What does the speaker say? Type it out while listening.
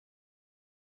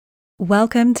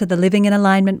Welcome to the Living in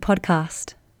Alignment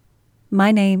podcast.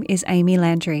 My name is Amy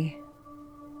Landry.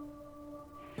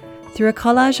 Through a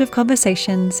collage of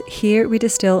conversations, here we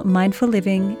distill mindful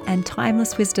living and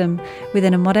timeless wisdom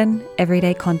within a modern,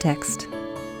 everyday context.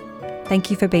 Thank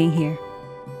you for being here.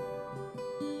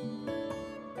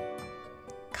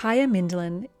 Kaya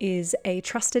Mindlin is a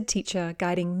trusted teacher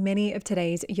guiding many of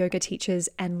today's yoga teachers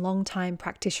and longtime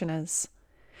practitioners.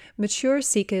 Mature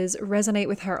seekers resonate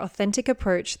with her authentic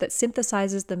approach that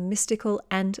synthesizes the mystical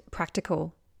and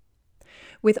practical.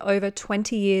 With over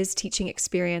 20 years teaching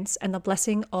experience and the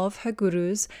blessing of her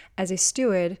gurus as a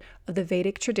steward of the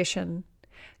Vedic tradition,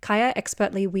 Kaya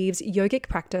expertly weaves yogic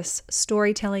practice,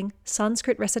 storytelling,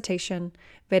 Sanskrit recitation,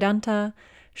 Vedanta,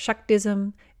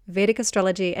 Shaktism, Vedic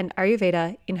astrology, and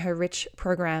Ayurveda in her rich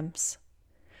programs.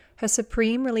 Her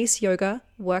Supreme Release Yoga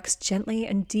works gently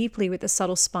and deeply with the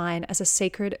subtle spine as a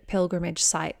sacred pilgrimage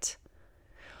site.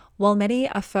 While many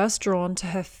are first drawn to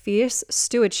her fierce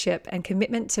stewardship and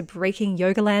commitment to breaking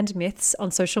Yogaland myths on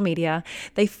social media,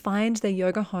 they find their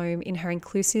yoga home in her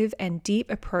inclusive and deep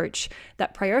approach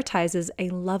that prioritizes a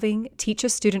loving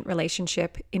teacher-student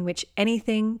relationship in which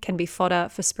anything can be fodder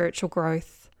for spiritual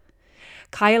growth.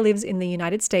 Kaya lives in the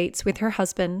United States with her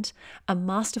husband, a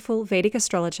masterful Vedic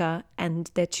astrologer, and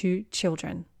their 2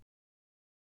 children.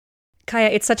 Kaya,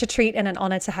 it's such a treat and an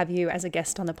honor to have you as a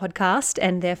guest on the podcast,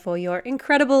 and therefore your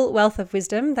incredible wealth of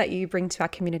wisdom that you bring to our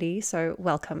community. So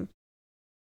welcome.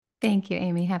 Thank you,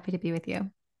 Amy. Happy to be with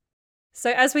you.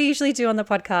 So as we usually do on the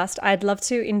podcast, I'd love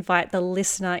to invite the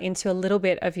listener into a little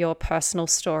bit of your personal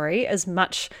story, as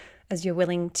much as you're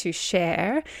willing to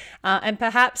share, and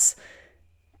perhaps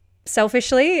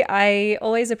selfishly, I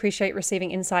always appreciate receiving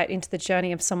insight into the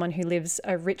journey of someone who lives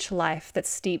a rich life that's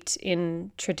steeped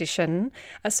in tradition.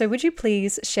 So would you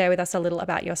please share with us a little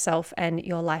about yourself and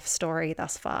your life story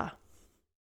thus far?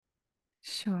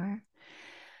 Sure.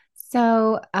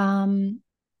 So,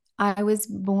 I was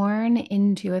born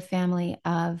into a family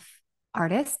of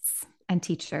artists and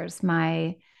teachers.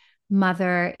 My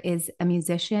mother is a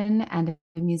musician and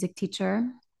a music teacher,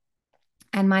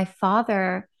 and my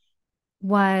father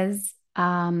was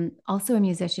also a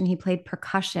musician. He played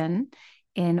percussion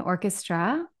in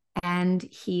orchestra, and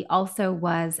he also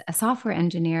was a software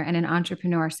engineer and an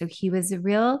entrepreneur. So he was a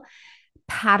real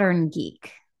pattern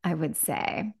geek, I would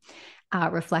say,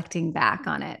 reflecting back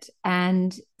on it.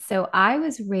 And so I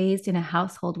was raised in a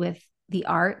household with the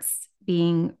arts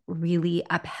being really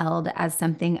upheld as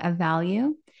something of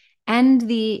value, and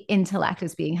the intellect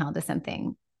as being held as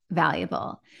something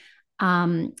valuable.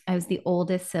 I was the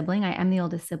oldest sibling. I am the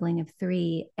oldest sibling of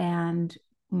 3, and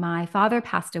my father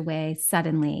passed away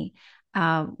suddenly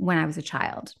when I was a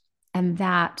child. And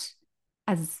that,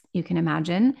 as you can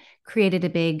imagine, created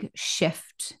a big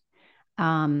shift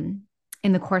in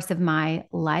the course of my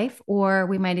life, or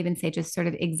we might even say just sort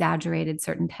of exaggerated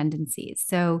certain tendencies.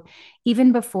 So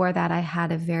even before that, I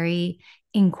had a very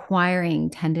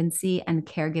inquiring tendency and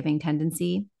caregiving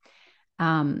tendency.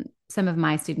 Some of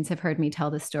my students have heard me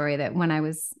tell the story that when I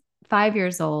was 5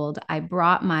 years old, I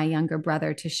brought my younger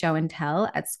brother to show and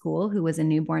tell at school, who was a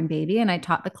newborn baby, and I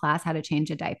taught the class how to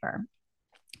change a diaper.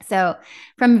 So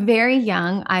from very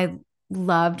young, I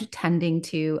loved tending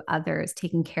to others,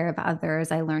 taking care of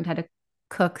others. I learned how to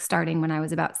cook starting when I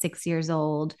was about 6 years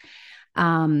old.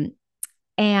 And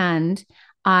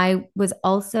I was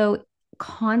also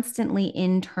constantly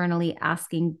internally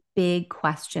asking big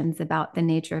questions about the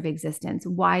nature of existence.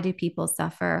 Why do people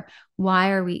suffer?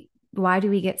 Why do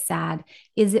we get sad?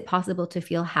 Is it possible to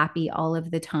feel happy all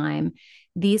of the time?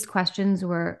 These questions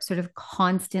were sort of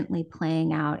constantly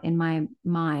playing out in my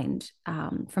mind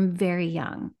from very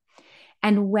young.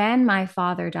 And when my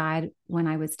father died when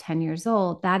I was 10 years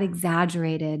old, that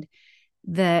exaggerated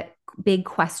the big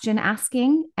question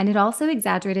asking. And it also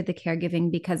exaggerated the caregiving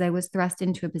because I was thrust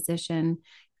into a position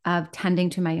of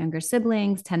tending to my younger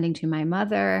siblings, tending to my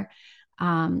mother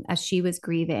as she was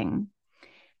grieving.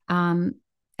 And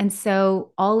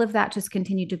so all of that just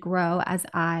continued to grow as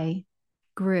I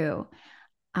grew.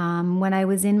 When I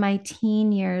was in my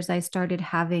teen years, I started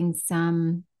having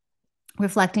some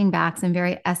reflecting back, some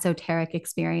very esoteric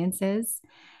experiences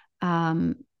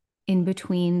in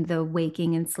between the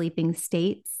waking and sleeping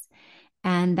states.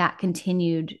 And that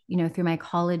continued, through my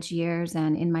college years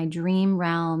and in my dream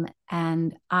realm.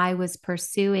 And I was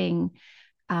pursuing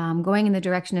going in the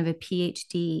direction of a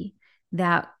PhD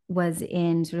that was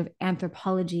in sort of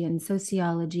anthropology and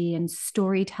sociology and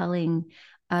storytelling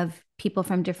of people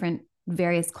from different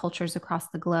various cultures across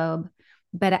the globe.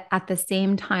 But at the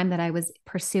same time that I was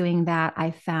pursuing that, I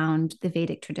found the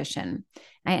Vedic tradition.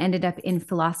 I ended up in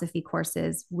philosophy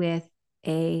courses with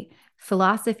a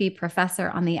philosophy professor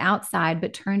on the outside,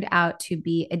 but turned out to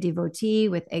be a devotee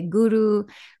with a guru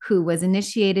who was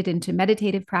initiated into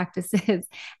meditative practices.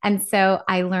 And so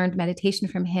I learned meditation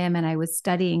from him, and I was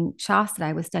studying Shastra,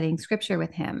 I was studying scripture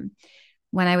with him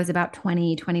when I was about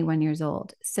 20, 21 years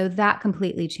old. So that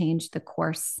completely changed the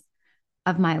course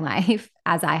of my life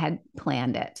as I had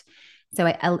planned it. So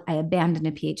I abandoned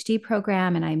a PhD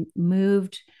program and I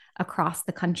moved across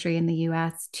the country in the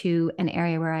US to an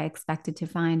area where I expected to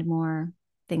find more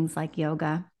things like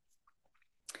yoga,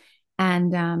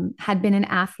 and had been an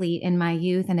athlete in my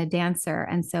youth and a dancer.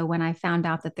 And so when I found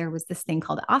out that there was this thing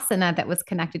called asana that was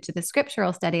connected to the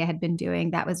scriptural study I had been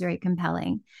doing, that was very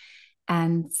compelling.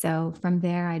 And so from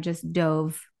there, I just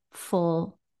dove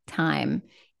full time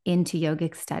into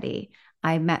yogic study.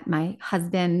 I met my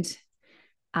husband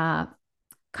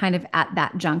kind of at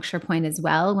that juncture point as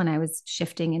well, when I was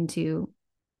shifting into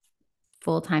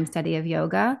full-time study of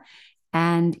yoga.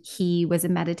 And he was a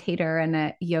meditator and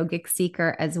a yogic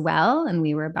seeker as well. And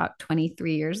we were about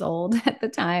 23 years old at the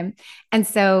time. And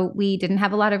so we didn't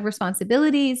have a lot of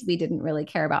responsibilities. We didn't really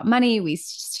care about money. We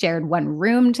shared one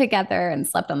room together and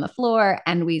slept on the floor.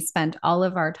 And we spent all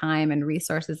of our time and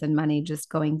resources and money just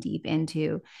going deep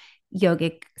into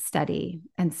yogic study.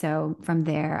 And so from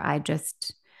there, I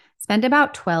just spent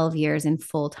about 12 years in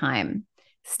full-time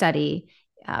study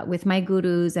with my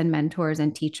gurus and mentors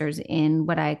and teachers in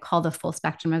what I call the full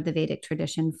spectrum of the Vedic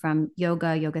tradition, from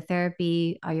yoga, yoga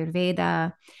therapy,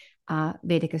 Ayurveda,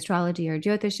 Vedic astrology or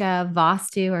Jyotisha,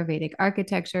 Vastu or Vedic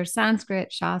architecture,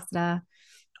 Sanskrit, Shastra,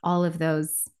 all of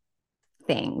those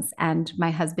things. And my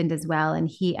husband as well. And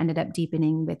he ended up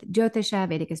deepening with Jyotisha,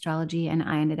 Vedic astrology, and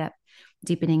I ended up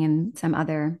deepening in some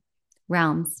other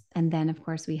realms. And then, of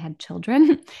course, we had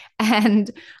children.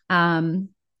 And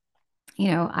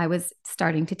I was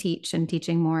starting to teach and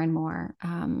teaching more and more,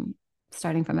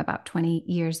 starting from about 20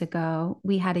 years ago.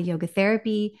 We had a yoga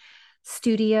therapy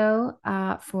studio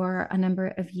for a number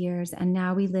of years. And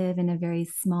now we live in a very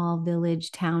small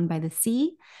village town by the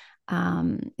sea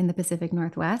in the Pacific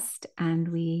Northwest. And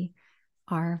we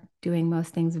are doing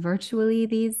most things virtually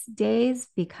these days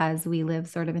because we live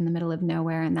sort of in the middle of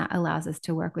nowhere. And that allows us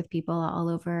to work with people all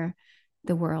over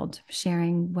the world,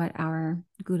 sharing what our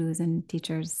gurus and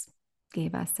teachers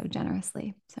gave us so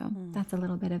generously. So that's a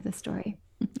little bit of the story.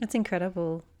 That's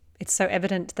incredible. It's so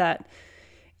evident that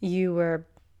you were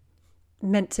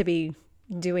meant to be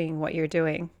doing what you're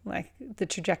doing. Like, the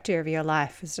trajectory of your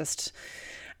life is just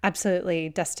absolutely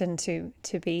destined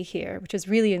to be here, which is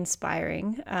really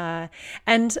inspiring.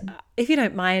 And if you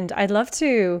don't mind, I'd love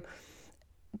to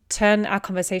turn our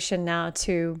conversation now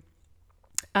to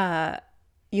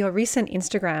your recent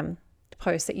Instagram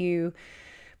post that you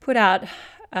put out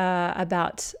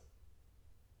about,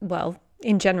 well,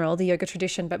 in general, the yoga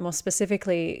tradition, but more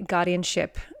specifically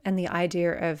guardianship and the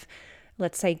idea of,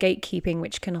 let's say, gatekeeping,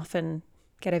 which can often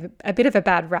get a bit of a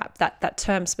bad rap, that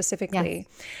term specifically.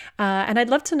 Yes. And I'd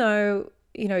love to know,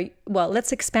 well,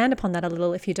 let's expand upon that a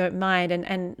little, if you don't mind,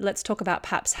 and let's talk about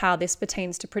perhaps how this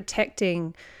pertains to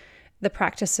protecting the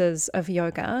practices of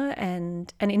yoga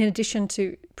and in addition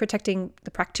to protecting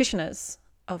the practitioners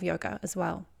of yoga as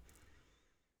well.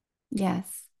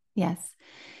 Yes.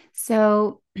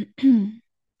 So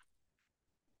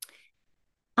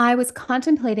I was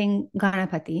contemplating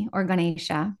Ganapati or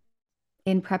Ganesha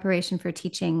in preparation for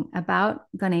teaching about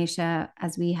Ganesha,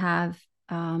 as we have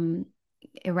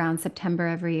around September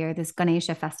every year, this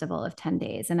Ganesha festival of 10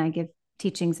 days. And I give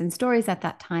teachings and stories at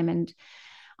that time. And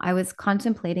I was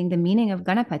contemplating the meaning of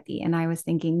Ganapati. And I was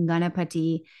thinking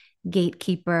Ganapati,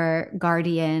 gatekeeper,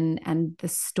 guardian, and the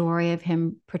story of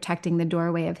him protecting the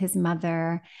doorway of his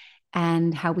mother,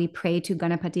 and how we pray to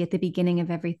Ganapati at the beginning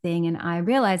of everything. And I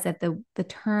realized that the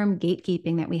term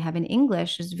gatekeeping that we have in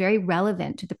English is very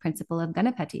relevant to the principle of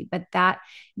Ganapati, but that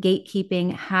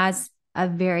gatekeeping has a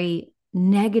very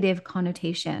negative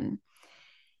connotation.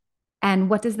 And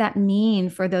what does that mean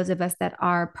for those of us that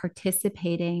are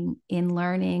participating in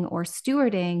learning or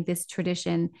stewarding this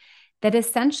tradition that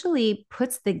essentially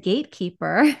puts the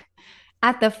gatekeeper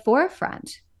at the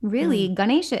forefront? Really,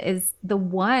 Ganesha is the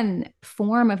one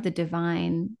form of the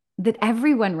divine that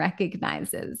everyone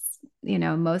recognizes,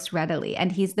 most readily.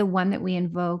 And he's the one that we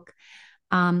invoke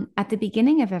at the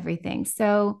beginning of everything.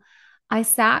 So I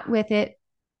sat with it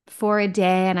for a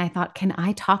day and I thought, can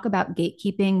I talk about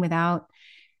gatekeeping without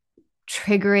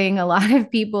triggering a lot of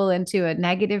people into a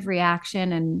negative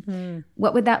reaction? And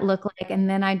what would that look like? And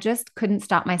then I just couldn't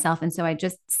stop myself. And so I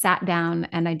just sat down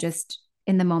and I just,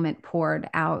 in the moment, poured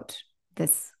out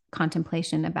this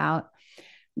contemplation about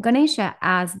Ganesha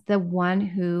as the one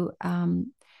who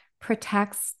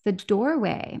protects the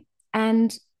doorway.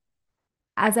 And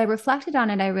as I reflected on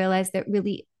it, I realized that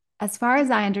really, as far as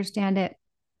I understand it,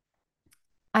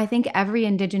 I think every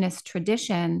Indigenous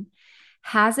tradition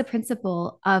has a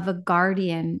principle of a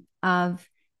guardian of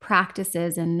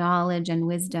practices and knowledge and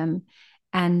wisdom.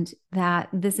 And that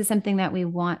this is something that we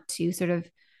want to sort of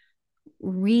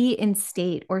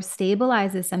reinstate or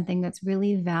stabilize as something that's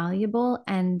really valuable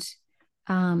and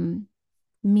um,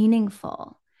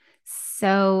 meaningful.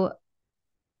 So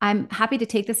I'm happy to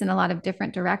take this in a lot of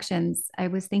different directions. I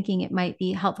was thinking it might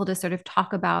be helpful to sort of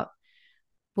talk about,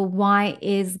 well, why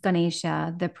is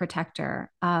Ganesha the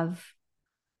protector of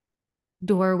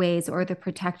doorways or the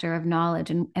protector of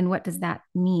knowledge? And what does that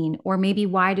mean? Or maybe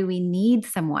why do we need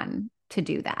someone to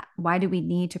do that? Why do we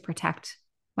need to protect?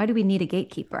 Why do we need a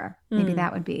gatekeeper? Maybe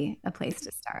that would be a place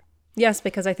to start. Yes,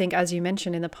 because I think, as you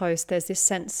mentioned in the post, there's this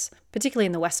sense, particularly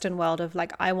in the Western world, of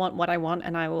like, I want what I want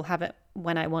and I will have it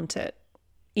when I want it,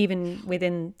 even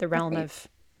within the realm Right. of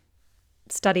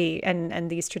study and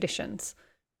these traditions.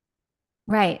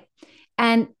 Right.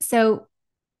 And so,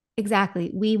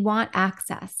 exactly, we want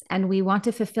access and we want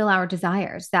to fulfill our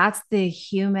desires. That's the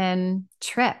human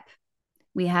trip.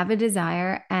 We have a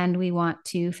desire and we want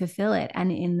to fulfill it.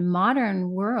 And in the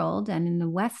modern world and in the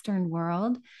Western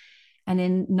world and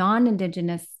in non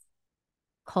Indigenous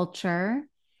culture,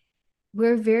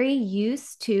 we're very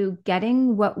used to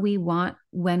getting what we want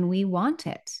when we want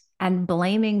it and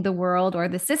blaming the world or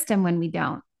the system when we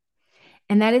don't.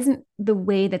 And that isn't the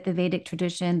way that the Vedic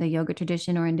tradition, the yoga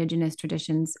tradition, or Indigenous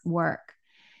traditions work.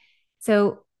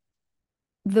 So,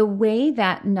 the way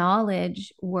that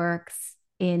knowledge works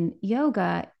in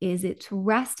yoga is it's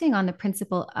resting on the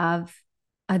principle of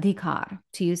adhikar,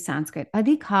 to use Sanskrit.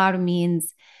 Adhikar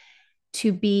means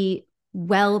to be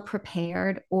well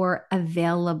prepared or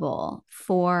available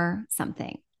for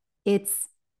something. It's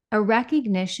a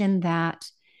recognition that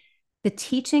the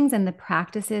teachings and the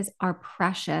practices are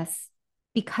precious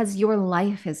because your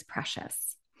life is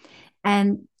precious.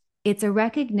 And it's a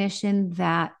recognition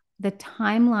that the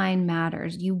timeline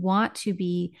matters. You want to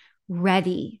be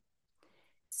ready.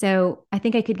 So I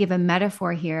think I could give a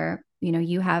metaphor here. You know,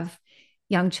 you have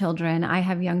young children, I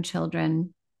have young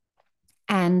children,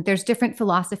 and there's different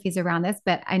philosophies around this,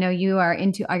 but I know you are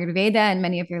into Ayurveda and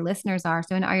many of your listeners are.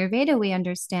 So in Ayurveda, we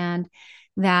understand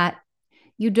that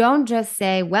you don't just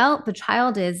say, well, the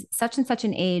child is such and such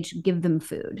an age, give them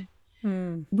food.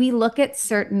 We look at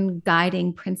certain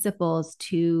guiding principles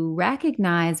to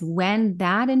recognize when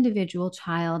that individual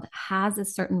child has a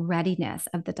certain readiness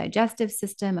of the digestive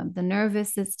system, of the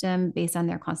nervous system, based on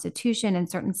their constitution and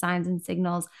certain signs and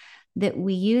signals that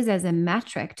we use as a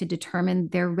metric to determine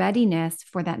their readiness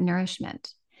for that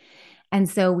nourishment. And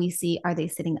so we see, are they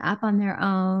sitting up on their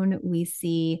own? We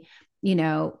see, you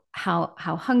know, how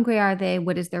hungry are they?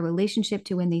 What is their relationship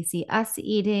to when they see us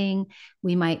eating?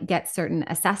 We might get certain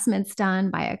assessments done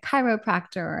by a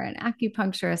chiropractor or an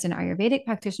acupuncturist, an Ayurvedic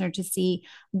practitioner to see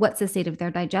what's the state of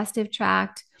their digestive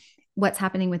tract, what's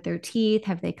happening with their teeth,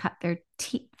 have they cut their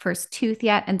first tooth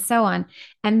yet, and so on.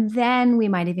 And then we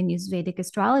might even use Vedic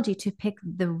astrology to pick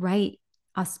the right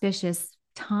auspicious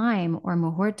time or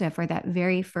muhurta for that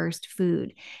very first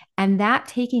food. And that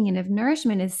taking in of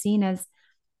nourishment is seen as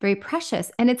very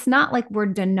precious. And it's not like we're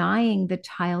denying the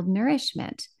child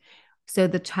nourishment. So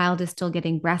the child is still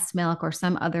getting breast milk or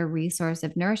some other resource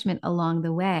of nourishment along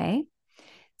the way.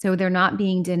 So they're not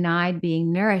being denied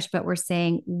being nourished, but we're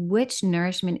saying which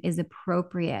nourishment is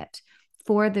appropriate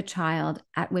for the child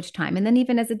at which time. And then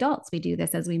even as adults, we do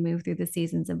this as we move through the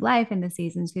seasons of life and the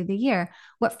seasons through the year.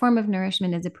 What form of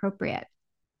nourishment is appropriate?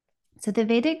 So the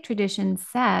Vedic tradition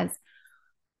says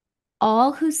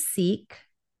all who seek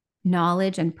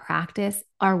knowledge and practice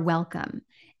are welcome,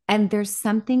 and there's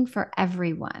something for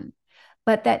everyone.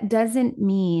 But that doesn't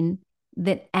mean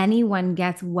that anyone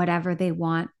gets whatever they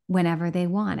want whenever they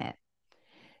want it.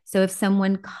 So if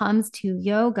someone comes to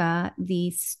yoga,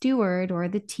 the steward or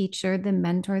the teacher, the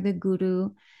mentor, the guru,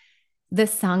 the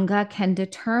sangha can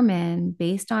determine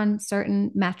based on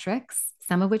certain metrics,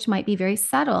 some of which might be very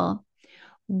subtle,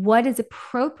 what is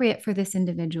appropriate for this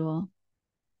individual.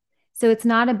 So it's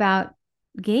not about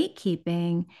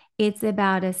gatekeeping, it's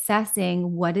about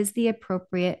assessing what is the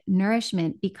appropriate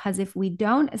nourishment. Because if we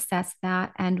don't assess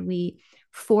that and we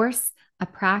force a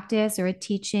practice or a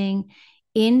teaching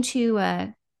into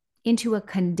a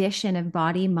condition of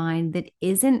body mind that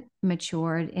isn't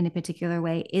matured in a particular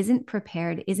way, isn't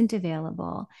prepared, isn't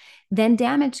available, then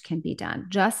damage can be done.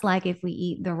 Just like if we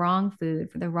eat the wrong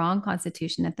food for the wrong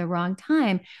constitution at the wrong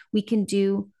time, we can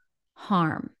do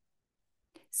harm.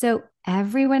 So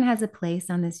everyone has a place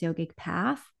on this yogic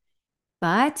path,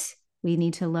 but we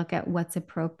need to look at what's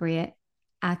appropriate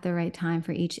at the right time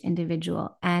for each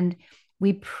individual. And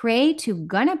We pray to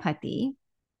Ganapati,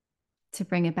 to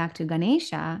bring it back to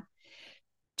Ganesha,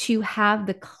 to have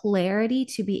the clarity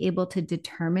to be able to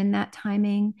determine that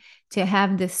timing, to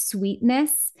have the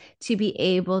sweetness to be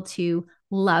able to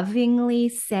lovingly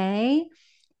say,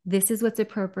 this is what's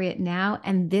appropriate now,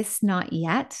 and this not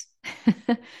yet,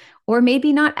 or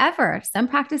maybe not ever. Some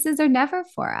practices are never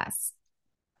for us.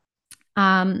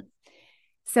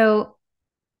 So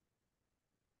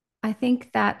I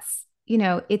think that's,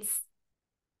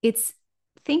 it's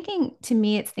thinking, to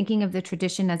me, it's thinking of the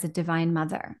tradition as a divine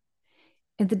mother.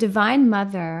 And the divine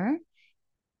mother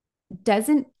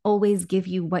doesn't always give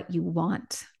you what you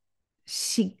want.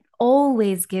 She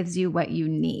always gives you what you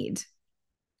need.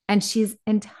 And she's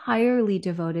entirely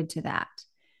devoted to that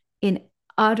in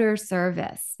utter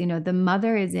service. The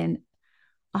mother is in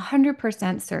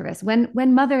 100% service.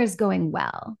 When mother is going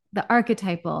well, the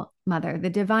archetypal mother, the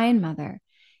divine mother,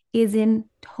 is in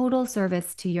total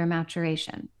service to your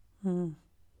maturation. Mm.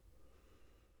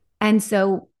 And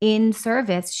so in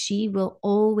service, she will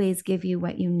always give you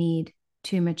what you need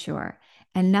to mature,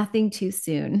 and nothing too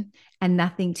soon and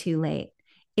nothing too late.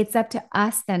 It's up to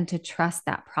us then to trust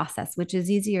that process, which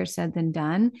is easier said than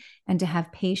done, and to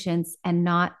have patience and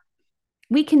not,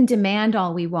 we can demand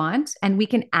all we want and we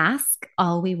can ask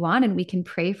all we want and we can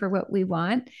pray for what we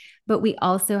want, but we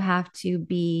also have to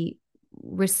be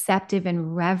receptive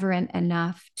and reverent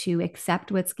enough to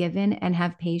accept what's given and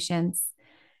have patience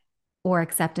or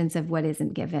acceptance of what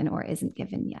isn't given or isn't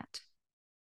given yet.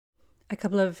 A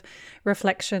couple of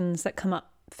reflections that come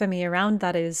up for me around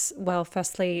that is, well,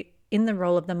 firstly, in the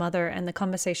role of the mother and the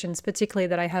conversations, particularly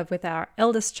that I have with our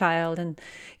eldest child, and,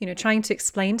 trying to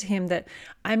explain to him that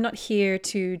I'm not here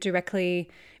to directly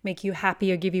make you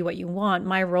happy or give you what you want.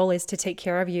 My role is to take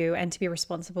care of you and to be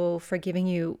responsible for giving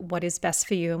you what is best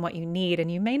for you and what you need. And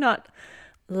you may not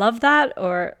love that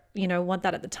or, want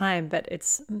that at the time, but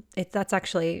that's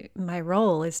actually my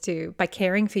role, is to, by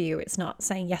caring for you, it's not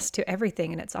saying yes to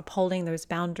everything, and it's upholding those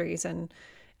boundaries. And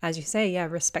as you say, yeah,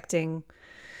 respecting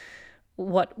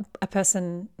what a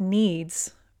person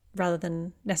needs rather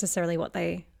than necessarily what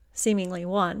they seemingly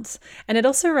want. And it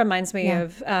also reminds me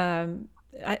of,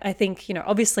 I think,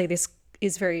 obviously this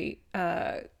is very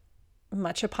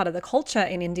much a part of the culture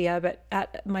in India, but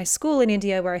at my school in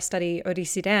India where I study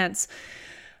Odissi dance,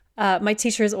 my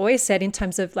teacher has always said, in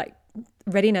terms of like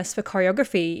readiness for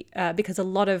choreography, because a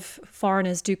lot of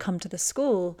foreigners do come to the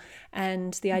school,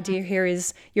 and the idea here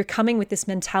is you're coming with this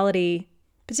mentality,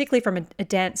 particularly from a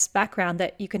dance background,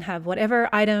 that you can have whatever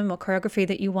item or choreography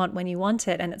that you want when you want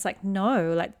it. And it's like,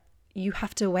 no, like you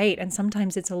have to wait. And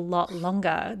sometimes it's a lot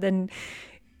longer than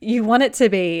you want it to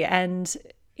be. And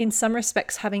in some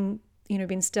respects, having,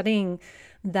 been studying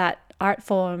that art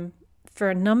form for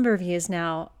a number of years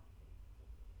now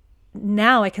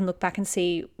I can look back and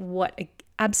see what an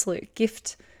absolute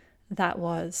gift that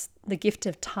was. The gift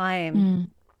of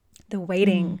time, the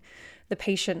waiting, the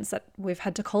patience that we've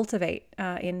had to cultivate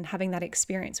in having that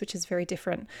experience, which is very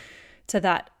different to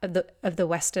that of the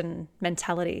Western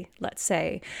mentality, let's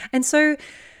say. And so,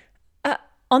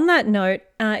 on that note,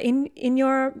 in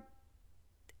your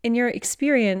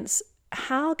experience,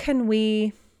 how can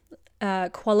we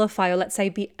qualify, or let's say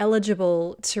be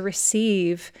eligible to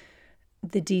receive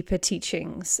the deeper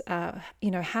teachings? How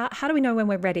do we know when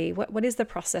we're ready? What is the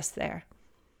process there?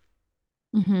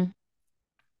 Mm-hmm.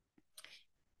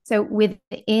 So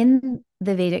within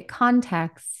the Vedic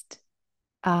context,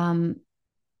 how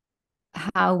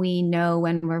we know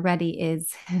when we're ready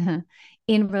is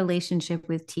in relationship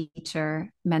with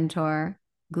teacher, mentor,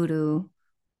 guru,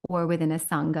 or within a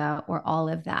sangha, or all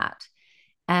of that.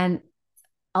 And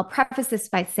I'll preface this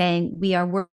by saying we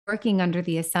are working under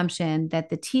the assumption that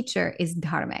the teacher is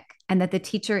dharmic and that the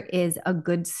teacher is a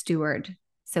good steward.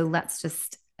 So let's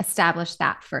just establish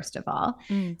that first of all.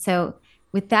 So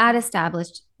with that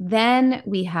established, then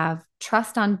we have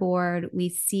trust on board. We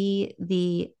see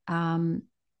the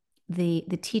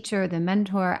teacher, the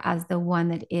mentor, as the one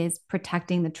that is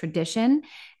protecting the tradition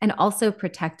and also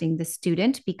protecting the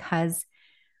student, because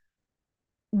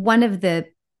one of the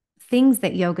things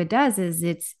that yoga does is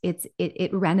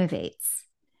it renovates,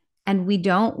 and we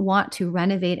don't want to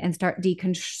renovate and start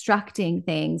deconstructing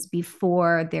things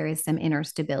before there is some inner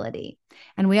stability.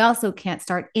 And we also can't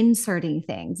start inserting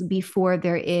things before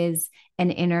there is an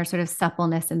inner sort of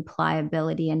suppleness and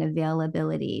pliability and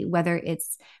availability, whether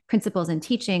it's principles and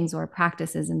teachings or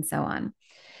practices and so on.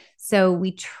 So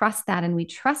we trust that, and we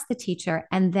trust the teacher.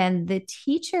 And then the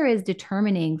teacher is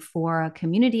determining for a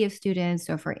community of students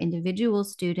or for individual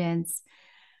students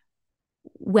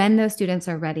when those students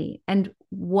are ready. And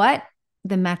what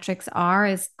the metrics are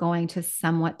is going to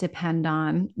somewhat depend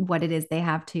on what it is they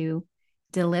have to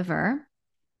deliver.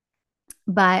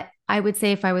 But I would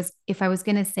say if I was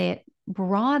going to say it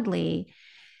broadly,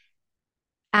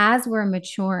 as we're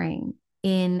maturing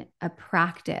in a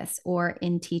practice or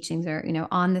in teachings or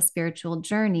on the spiritual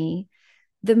journey,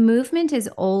 the movement is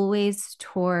always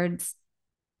towards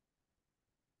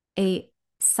a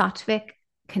sattvic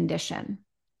condition.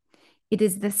 It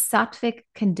is the sattvic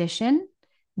condition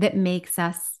that makes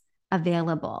us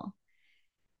available.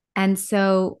 And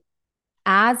so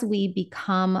as we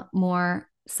become more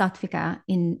sattvika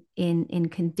in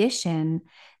condition,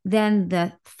 then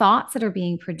the thoughts that are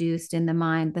being produced in the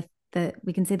mind,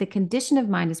 we can say the condition of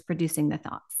mind is producing the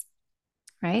thoughts,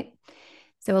 right?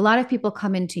 So a lot of people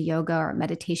come into yoga or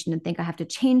meditation and think I have to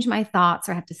change my thoughts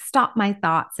or I have to stop my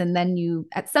thoughts. And then you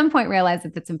at some point realize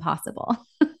that it's impossible.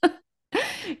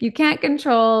 You can't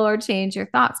control or change your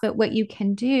thoughts, but what you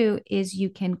can do is you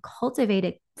can cultivate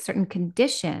a certain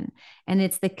condition, and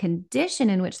it's the condition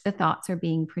in which the thoughts are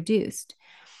being produced.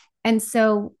 And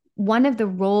so one of the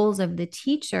roles of the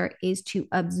teacher is to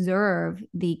observe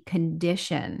the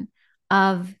condition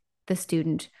of the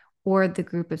student or the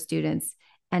group of students,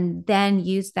 and then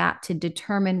use that to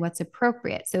determine what's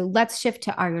appropriate. So let's shift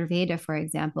to Ayurveda, for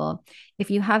example. If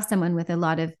you have someone with a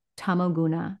lot of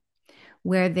tamoguna,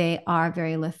 where they are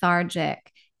very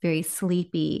lethargic, very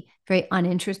sleepy, very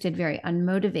uninterested, very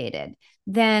unmotivated,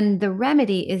 then the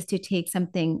remedy is to take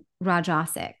something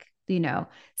rajasic,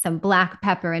 some black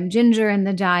pepper and ginger in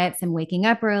the diet, some waking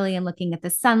up early and looking at the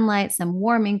sunlight, some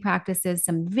warming practices,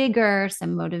 some vigor,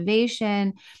 some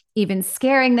motivation, even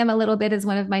scaring them a little bit, as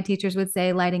one of my teachers would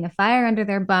say, lighting a fire under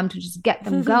their bum to just get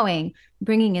them going,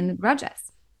 bringing in the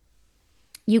rajas.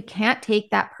 You can't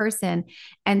take that person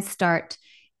and start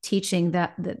teaching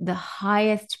the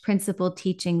highest principle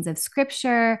teachings of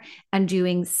scripture and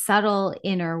doing subtle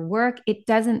inner work.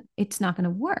 It's not going to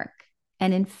work.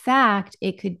 And in fact,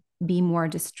 it could be more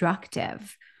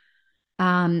destructive.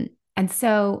 And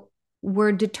so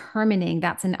we're determining,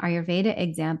 that's an Ayurveda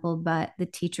example, but the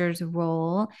teacher's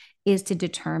role is to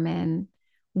determine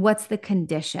what's the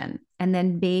condition. And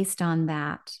then based on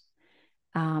that,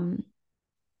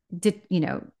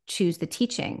 choose the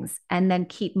teachings and then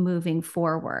keep moving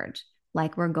forward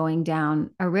like we're going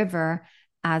down a river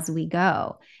as we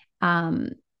go.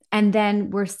 And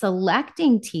then we're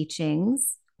selecting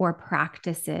teachings or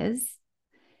practices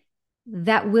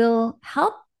that will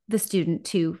help the student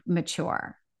to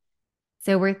mature.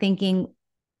 So we're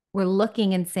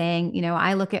looking and saying,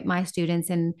 I look at my students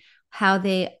and how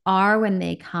they are when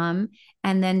they come,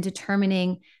 and then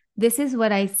determining, this is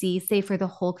what I see, say for the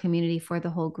whole community, for the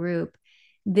whole group.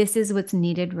 This is what's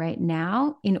needed right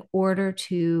now in order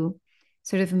to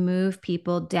sort of move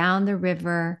people down the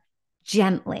river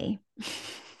gently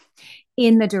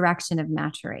in the direction of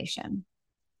maturation.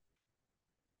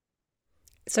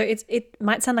 So it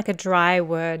might sound like a dry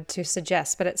word to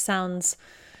suggest, but it sounds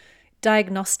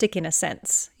diagnostic in a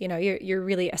sense. You're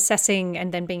really assessing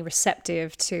and then being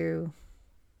receptive to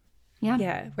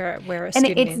where a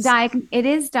student is. It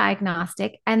is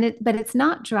diagnostic, but it's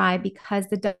not dry because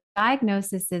the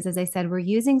diagnosis is, as I said, we're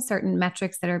using certain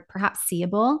metrics that are perhaps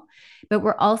seeable, but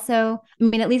we're also,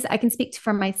 at least I can speak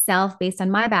for myself based on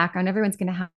my background. Everyone's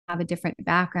going to have a different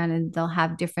background and they'll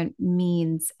have different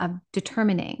means of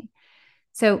determining.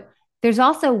 So there's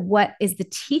also what is the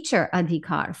teacher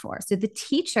adhikar for. So the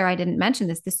teacher, I didn't mention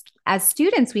this, as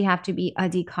students, we have to be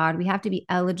adhikar, we have to be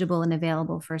eligible and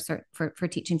available for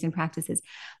teachings and practices.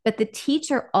 But the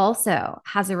teacher also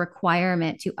has a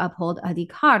requirement to uphold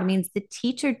adhikar. It means the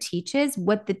teacher teaches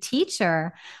what the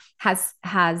teacher has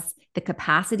the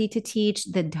capacity to teach,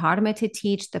 the dharma to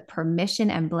teach, the permission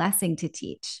and blessing to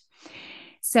teach.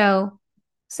 So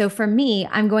for me,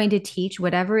 I'm going to teach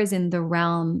whatever is in the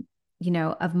realm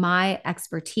of my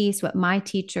expertise, what my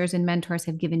teachers and mentors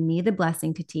have given me the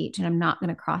blessing to teach, and I'm not going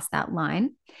to cross that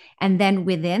line. And then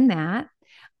within that,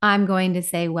 I'm going to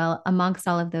say, well, amongst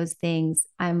all of those things,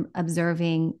 I'm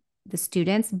observing the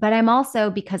students, but I'm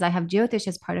also, because I have Jyotish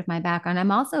as part of my background,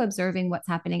 I'm also observing what's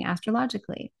happening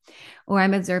astrologically, or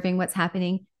I'm observing what's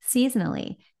happening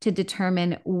seasonally to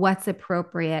determine what's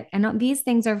appropriate. And these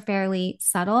things are fairly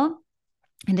subtle.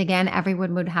 And again,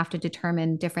 everyone would have to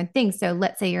determine different things. So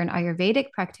let's say you're an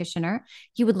Ayurvedic practitioner,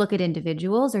 you would look at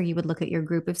individuals or you would look at your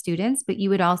group of students, but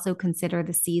you would also consider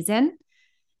the season.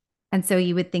 And so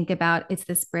you would think about, it's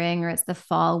the spring or it's the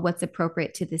fall, what's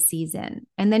appropriate to the season.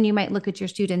 And then you might look at your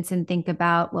students and think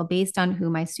about, well, based on who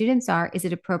my students are, is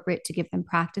it appropriate to give them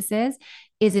practices?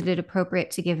 Is it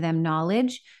appropriate to give them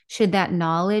knowledge? Should that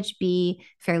knowledge be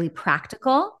fairly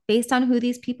practical based on who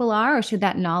these people are? Or should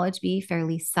that knowledge be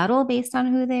fairly subtle based on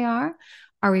who they are?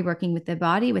 Are we working with the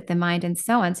body, with the mind, and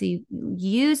so on? So you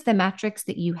use the metrics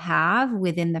that you have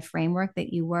within the framework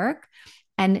that you work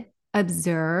and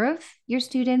observe your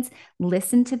students,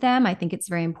 listen to them. I think it's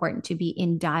very important to be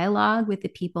in dialogue with the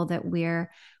people that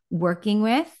we're working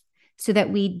with so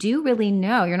that we do really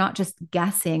know. You're not just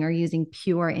guessing or using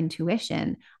pure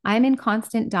intuition. I'm in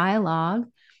constant dialogue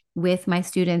with my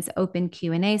students, open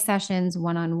Q&A sessions,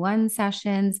 one-on-one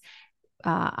sessions,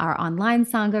 our online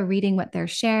Sangha, reading what they're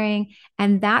sharing.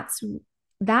 And that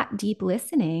deep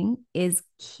listening is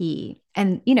key.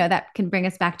 And, that can bring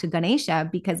us back to Ganesha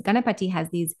because Ganapati has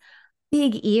these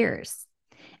big ears.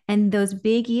 And those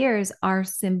big ears are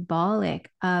symbolic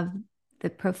of the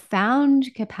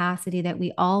profound capacity that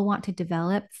we all want to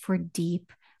develop for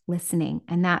deep listening.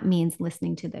 And that means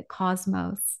listening to the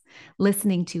cosmos,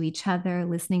 listening to each other,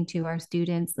 listening to our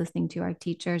students, listening to our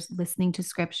teachers, listening to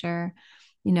scripture,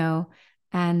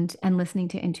 and listening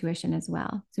to intuition as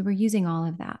well. So we're using all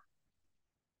of that.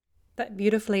 That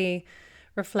beautifully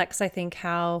reflects, I think,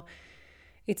 how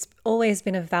it's always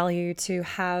been of value to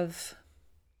have,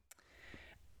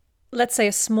 let's say,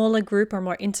 a smaller group or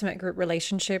more intimate group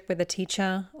relationship with a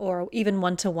teacher, or even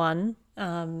one-to-one,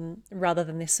 rather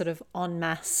than this sort of en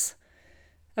masse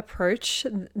approach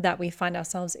that we find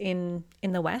ourselves in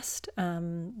the West,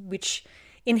 which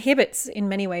inhibits in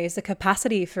many ways the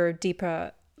capacity for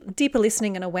deeper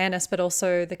listening and awareness, but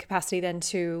also the capacity then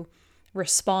to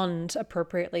respond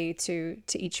appropriately to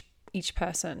each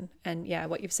person. And yeah,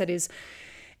 what you've said is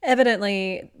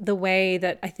evidently the way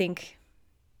that I think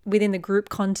within the group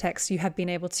context you have been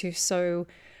able to so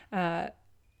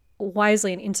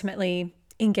wisely and intimately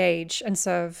engage and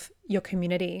serve your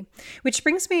community. Which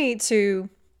brings me to,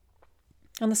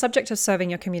 on the subject of serving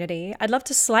your community, I'd love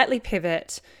to slightly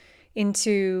pivot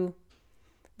into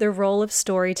the role of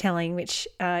storytelling, which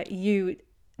you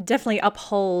definitely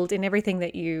uphold in everything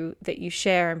that you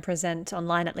share and present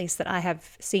online, at least that I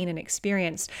have seen and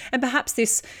experienced. And perhaps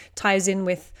this ties in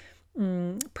with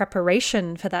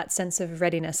preparation for that sense of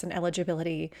readiness and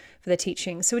eligibility for the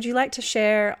teaching. So would you like to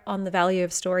share on the value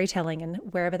of storytelling and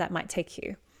wherever that might take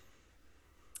you?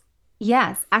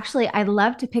 Yes, actually, I'd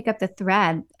love to pick up the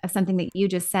thread of something that you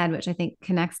just said, which I think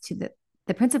connects to the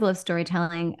principle of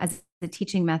storytelling as the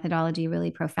teaching methodology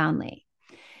really profoundly.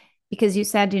 Because you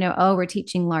said, oh, we're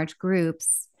teaching large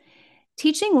groups.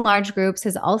 Teaching large groups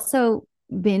has also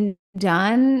been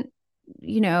done,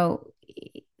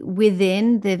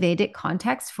 within the Vedic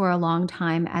context for a long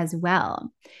time as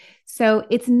well. So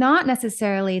it's not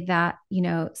necessarily that,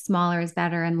 smaller is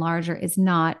better and larger is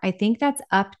not. I think that's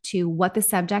up to what the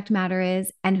subject matter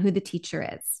is and who the teacher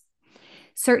is.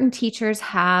 Certain teachers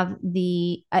have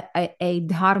a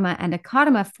dharma and a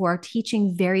karma for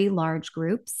teaching very large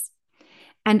groups.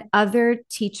 And other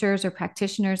teachers or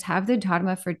practitioners have the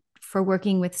dharma for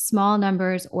working with small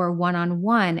numbers or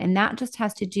one-on-one. And that just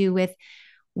has to do with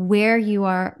where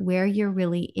you're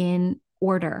really in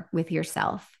order with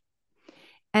yourself.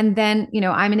 And then,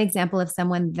 I'm an example of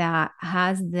someone that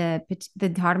has the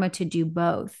dharma to do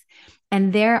both.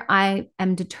 And there I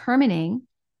am determining,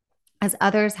 as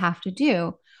others have to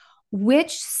do,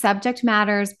 which subject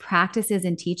matters, practices,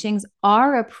 and teachings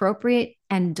are appropriate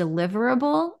and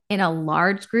deliverable in a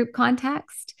large group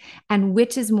context, and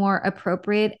which is more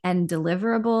appropriate and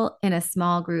deliverable in a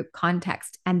small group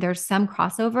context. And there's some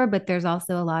crossover, but there's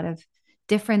also a lot of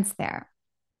difference there.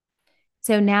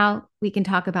 So now we can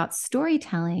talk about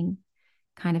storytelling,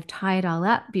 kind of tie it all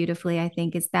up beautifully, I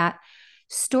think, is that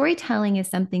storytelling is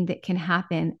something that can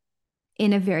happen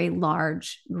in a very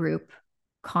large group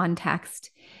context.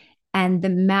 And the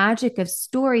magic of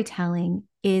storytelling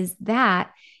is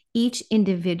that each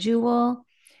individual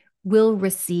will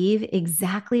receive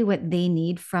exactly what they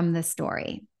need from the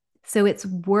story. So it's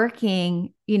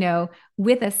working,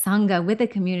 with a Sangha, with a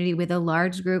community, with a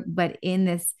large group, but in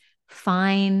this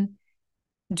fine,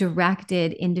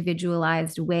 directed,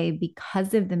 individualized way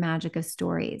because of the magic of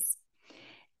stories.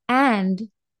 And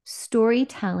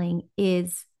storytelling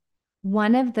is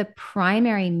one of the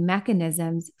primary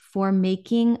mechanisms for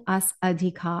making us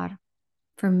adhikar,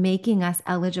 for making us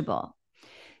eligible.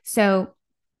 So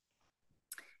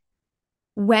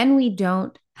when we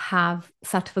don't have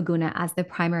sattvaguna as the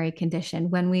primary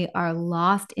condition, when we are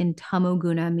lost in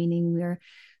tamoguna, meaning we're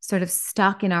sort of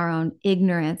stuck in our own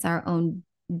ignorance, our own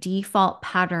default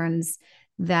patterns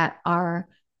that are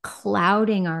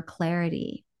clouding our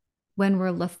clarity, when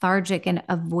we're lethargic and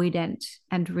avoidant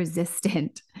and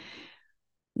resistant,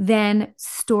 then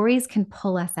stories can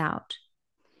pull us out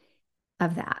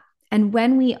of that. And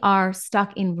when we are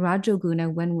stuck in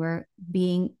Rajoguna, when we're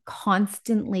being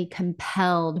constantly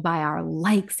compelled by our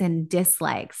likes and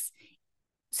dislikes,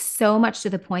 so much to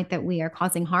the point that we are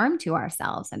causing harm to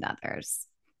ourselves and others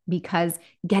because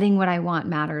getting what I want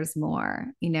matters more.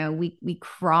 We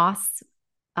cross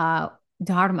uh,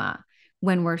 dharma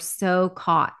when we're so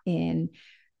caught in,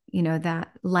 that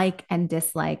like and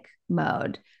dislike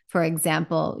mode. For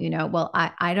example, well,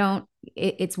 I don't,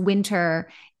 it's winter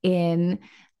in,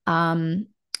 and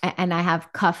I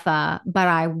have kapha, but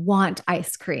I want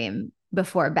ice cream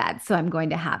before bed. So I'm going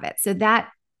to have it. So that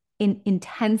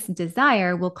intense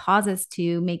desire will cause us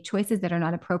to make choices that are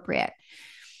not appropriate.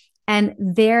 And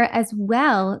there as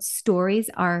well, stories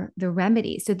are the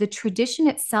remedy. So the tradition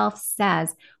itself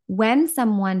says when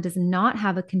someone does not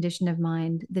have a condition of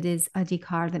mind that is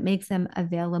adhikar, that makes them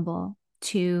available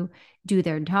to do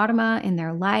their dharma in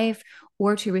their life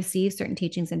or to receive certain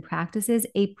teachings and practices,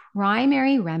 a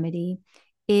primary remedy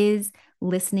is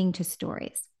listening to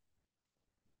stories.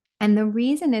 And the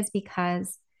reason is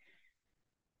because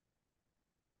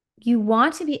you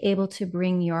want to be able to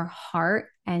bring your heart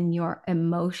and your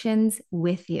emotions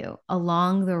with you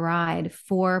along the ride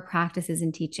for practices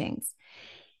and teachings.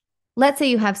 Let's say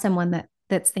you have someone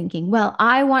that's thinking, well,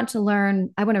 I want to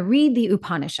read the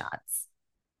Upanishads.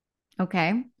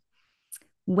 Okay.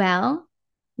 Well,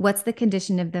 what's the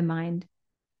condition of the mind?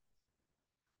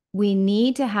 We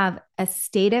need to have a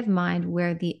state of mind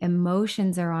where the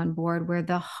emotions are on board, where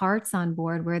the heart's on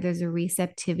board, where there's a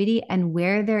receptivity, and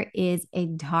where there is a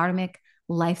dharmic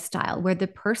lifestyle, where the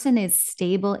person is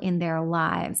stable in their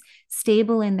lives,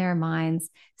 stable in their minds,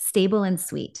 stable and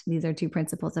sweet. These are two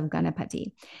principles of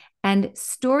Ganapati. And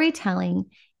storytelling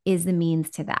is the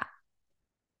means to that.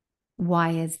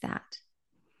 Why is that?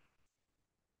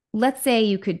 Let's say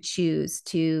you could choose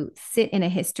to sit in a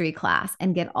history class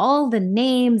and get all the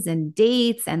names and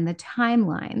dates and the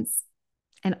timelines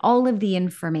and all of the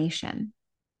information.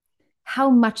 How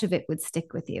much of it would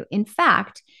stick with you? In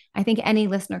fact, I think any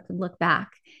listener could look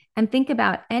back and think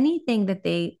about anything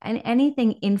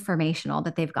informational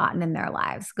that they've gotten in their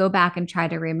lives. Go back and try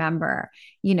to remember,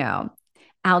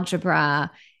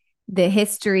 algebra, the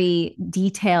history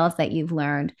details that you've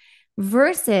learned,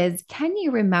 versus can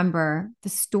you remember the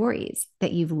stories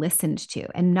that you've listened to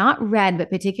and not read, but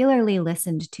particularly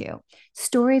listened to?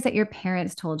 Stories that your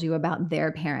parents told you about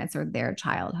their parents or their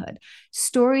childhood,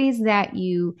 stories that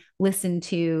you listened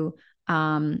to,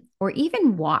 or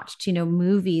even watched,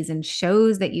 movies and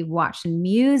shows that you've watched and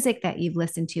music that you've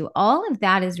listened to. All of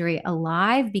that is very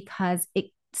alive because it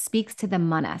speaks to the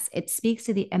manas, it speaks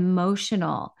to the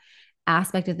emotional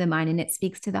aspect of the mind, and it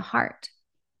speaks to the heart.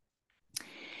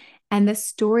 And the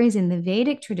stories in the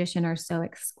Vedic tradition are so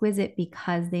exquisite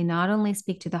because they not only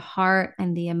speak to the heart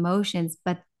and the emotions,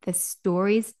 but the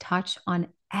stories touch on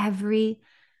every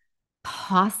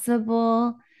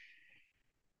possible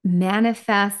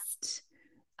manifest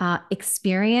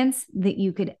experience that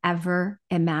you could ever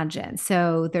imagine.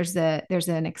 So there's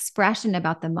an expression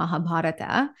about the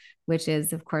Mahabharata, which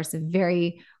is, of course, a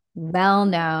very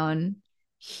well-known,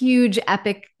 huge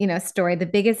epic, story, the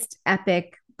biggest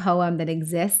epic poem that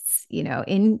exists,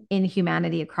 in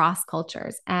humanity across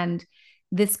cultures. And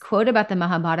this quote about the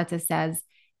Mahabharata says,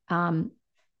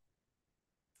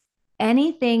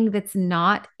 anything that's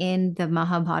not in the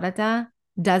Mahabharata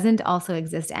doesn't also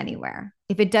exist anywhere.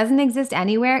 If it doesn't exist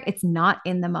anywhere, it's not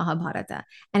in the Mahabharata.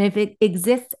 And if it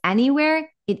exists anywhere,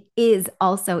 it is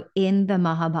also in the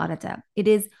Mahabharata. It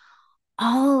is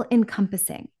all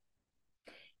encompassing.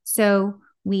 So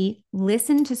we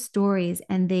listen to stories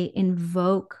and they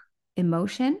invoke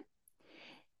emotion.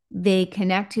 They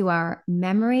connect to our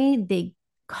memory. They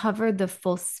cover the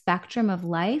full spectrum of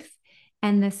life.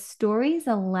 And the stories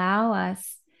allow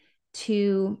us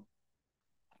to,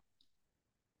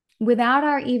 without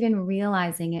our even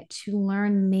realizing it, to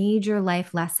learn major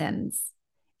life lessons.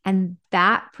 And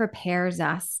that prepares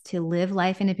us to live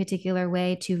life in a particular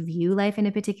way, to view life in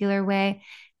a particular way,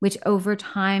 which over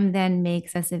time then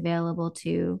makes us available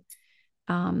to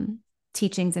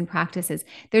teachings and practices.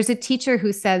 There's a teacher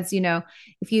who says,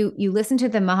 if you listen to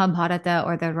the Mahabharata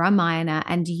or the Ramayana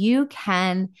and you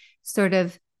can sort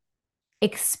of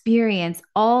experience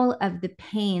all of the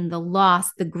pain, the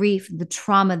loss, the grief, the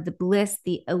trauma, the bliss,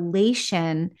 the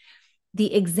elation,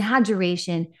 the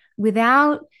exaggeration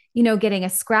without, getting a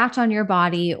scratch on your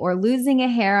body or losing a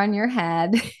hair on your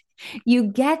head,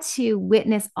 you get to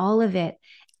witness all of it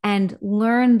and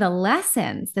learn the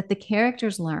lessons that the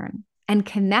characters learn and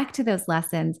connect to those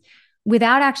lessons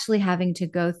without actually having to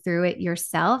go through it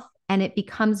yourself. And it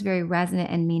becomes very resonant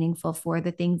and meaningful for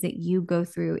the things that you go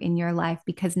through in your life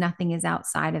because nothing is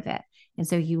outside of it. And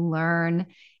so you learn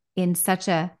in such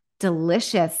a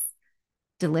delicious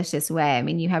way. I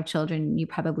mean, you have children, you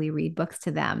probably read books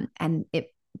to them, and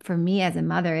it for me as a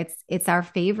mother, it's our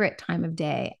favorite time of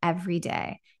day every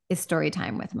day is story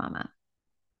time with mama.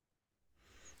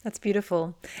 That's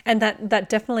beautiful. And that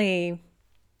definitely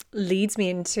leads me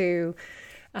into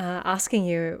asking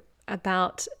you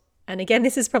about, and again,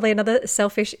 this is probably another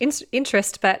selfish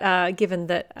interest, but given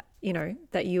that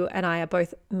that you and I are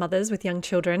both mothers with young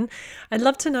children, I'd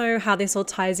love to know how this all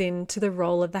ties into the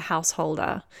role of the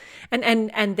householder,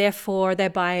 and therefore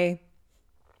thereby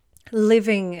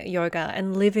living yoga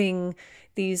and living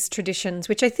these traditions,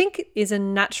 which I think is a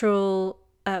natural.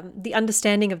 The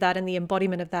understanding of that and the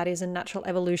embodiment of that is a natural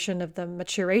evolution of the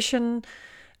maturation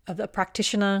of the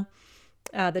practitioner,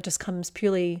 that just comes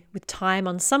purely with time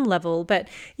on some level. But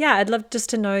yeah, I'd love just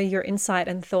to know your insight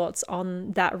and thoughts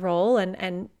on that role.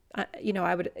 And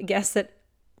I would guess that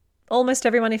almost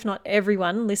everyone, if not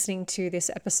everyone, listening to this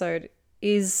episode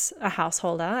is a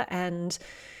householder. And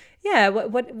yeah,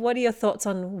 what are your thoughts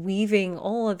on weaving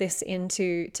all of this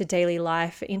into daily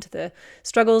life, into the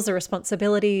struggles, the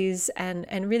responsibilities,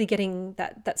 and really getting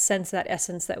that sense, that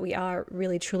essence that we are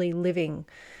really truly living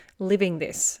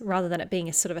this rather than it being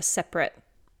a sort of a separate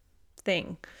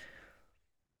thing.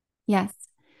 Yes.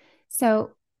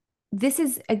 So this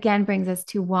is again brings us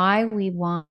to why we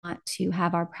want to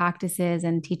have our practices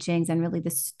and teachings and really the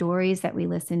stories that we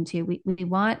listen to. We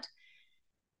want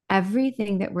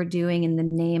everything that we're doing in the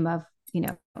name of,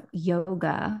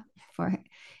 yoga for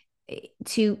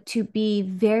to be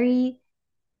very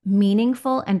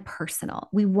meaningful and personal.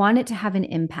 We want it to have an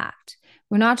impact.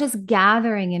 We're not just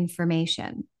gathering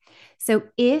information. So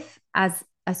if as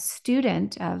a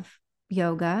student of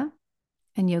yoga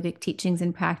and yogic teachings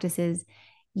and practices,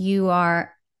 you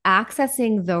are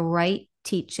accessing the right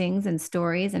teachings and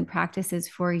stories and practices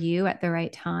for you at the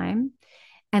right time,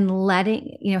 and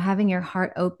letting, having your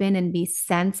heart open and be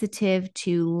sensitive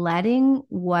to letting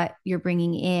what you're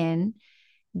bringing in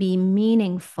be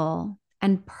meaningful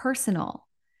and personal,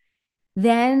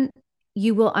 then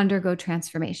you will undergo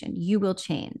transformation. You will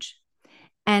change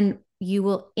and you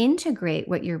will integrate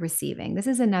what you're receiving. This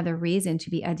is another reason to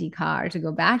be adhikar, to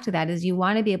go back to that, is you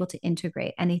want to be able to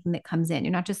integrate anything that comes in.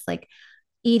 You're not just like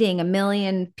eating a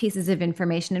million pieces of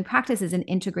information and practices and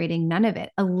integrating none of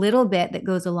it. A little bit that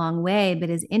goes a long way,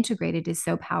 but is integrated, is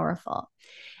so powerful.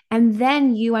 And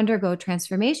then you undergo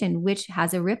transformation, which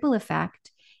has a ripple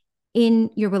effect in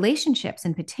your relationships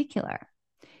in particular.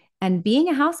 And being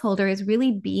a householder is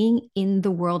really being in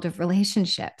the world of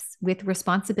relationships with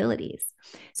responsibilities.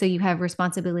 So you have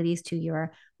responsibilities to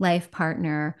your life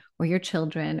partner or your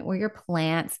children or your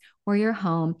plants or your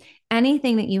home,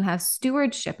 anything that you have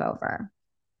stewardship over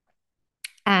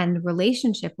and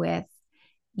relationship with,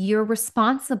 you're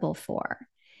responsible for.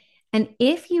 And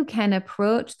if you can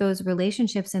approach those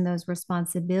relationships and those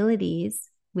responsibilities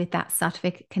with that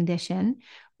sattvic condition,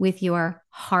 with your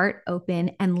heart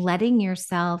open and letting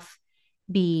yourself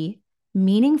be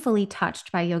meaningfully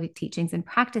touched by yogic teachings and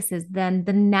practices, then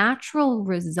the natural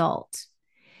result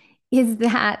is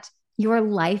that your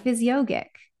life is yogic.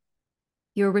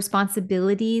 Your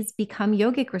responsibilities become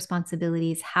yogic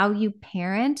responsibilities. How you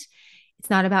parent, it's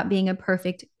not about being a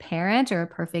perfect parent or a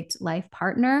perfect life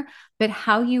partner, but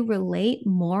how you relate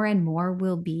more and more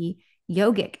will be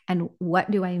yogic. And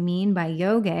what do I mean by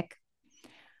yogic?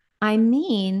 I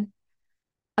mean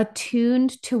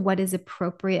attuned to what is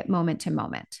appropriate moment to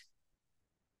moment.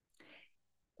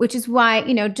 Which is why,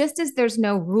 just as there's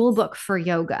no rule book for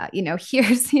yoga,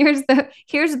 here's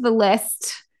the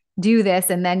list, do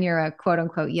this and then you're a quote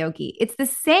unquote yogi. It's the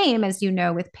same as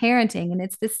with parenting, and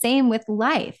it's the same with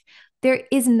life. There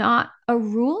is not a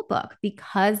rule book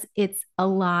because it's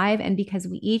alive, and because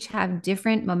we each have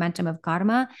different momentum of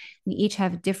karma, we each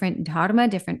have different dharma,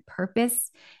 different purpose,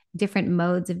 different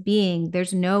modes of being.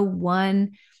 There's no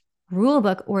one rule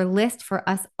book or list for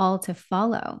us all to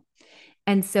follow.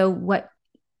 And so what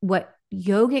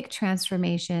yogic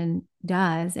transformation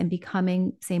does, and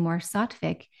becoming, say, more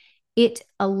sattvic, it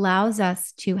allows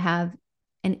us to have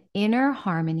an inner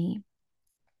harmony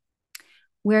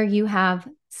where you have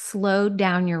slowed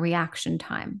down your reaction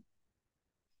time.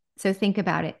 So think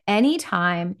about it.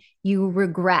 Anytime you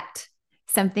regret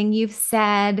something you've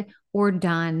said or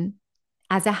done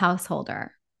as a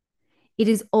householder, it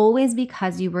is always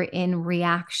because you were in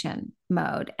reaction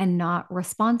mode and not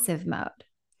responsive mode.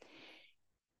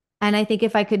 And I think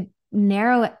if I could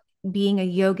narrow being a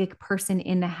yogic person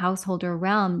in the householder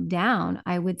realm down,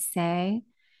 I would say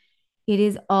it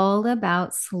is all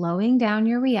about slowing down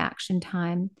your reaction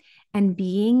time and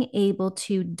being able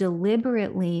to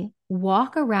deliberately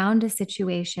walk around a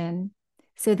situation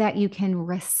so that you can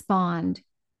respond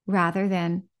rather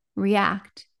than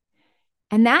react.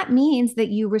 And that means that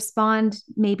you respond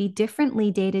maybe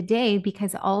differently day to day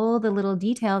because all the little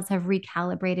details have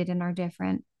recalibrated and are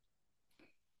different.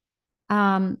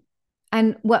 Um,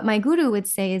 and what my guru would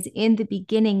say is in the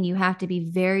beginning, you have to be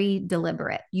very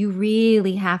deliberate. You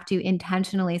really have to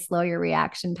intentionally slow your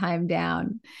reaction time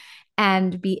down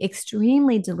and be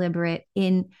extremely deliberate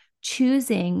in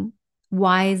choosing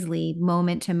wisely,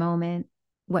 moment to moment,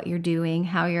 what you're doing,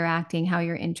 how you're acting, how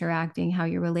you're interacting, how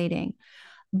you're relating.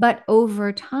 But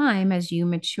over time, as you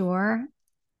mature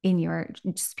in your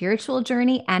spiritual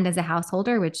journey and as a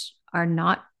householder, which are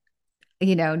not,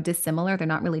 dissimilar, they're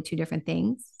not really two different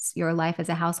things. Your life as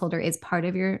a householder is part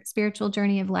of your spiritual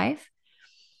journey of life.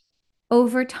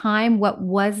 Over time, what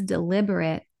was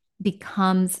deliberate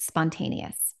becomes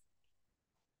spontaneous.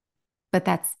 But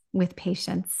that's with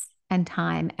patience and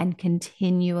time and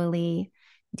continually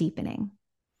deepening.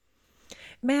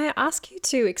 May I ask you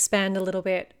to expand a little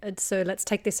bit? So let's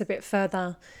take this a bit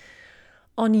further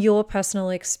on your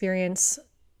personal experience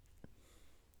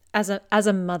as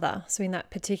a mother. So in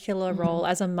that particular role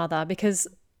as a mother, because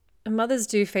mothers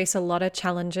do face a lot of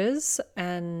challenges,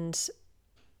 and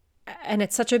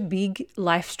it's such a big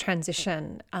life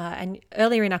transition. And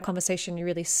earlier in our conversation, you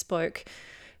really spoke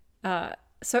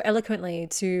so eloquently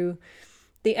to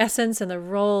the essence and the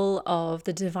role of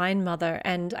the Divine Mother.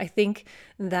 And I think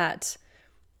that,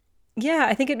 yeah,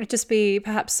 I think it would just be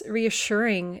perhaps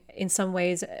reassuring in some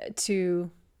ways to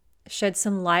shed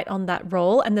some light on that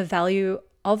role and the value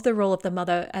of the role of the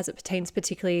mother as it pertains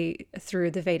particularly through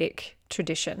the Vedic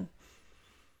tradition.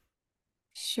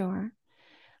 Sure.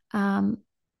 Um,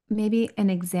 Maybe an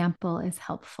example is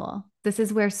helpful. This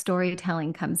is where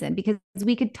storytelling comes in because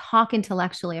we could talk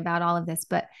intellectually about all of this,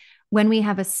 but when we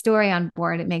have a story on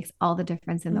board, it makes all the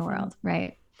difference in the world,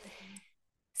 right?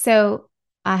 So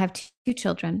I have two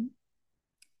children.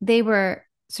 They were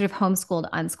sort of homeschooled,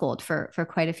 unschooled for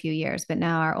quite a few years, but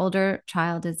now our older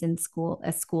child is in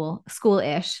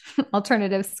school-ish,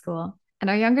 alternative school. And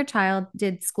our younger child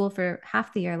did school for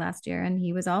half the year last year, and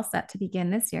he was all set to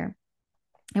begin this year.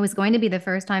 It was going to be the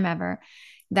first time ever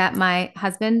that my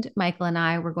husband, Michael, and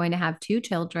I were going to have two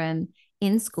children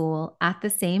in school at the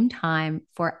same time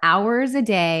for hours a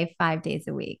day, 5 days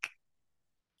a week.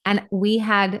 And we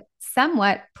had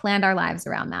somewhat planned our lives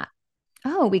around that.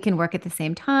 Oh, we can work at the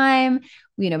same time.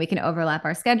 We can overlap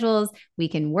our schedules. We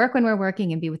can work when we're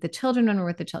working and be with the children when we're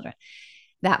with the children.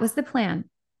 That was the plan.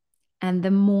 And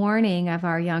the morning of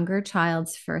our younger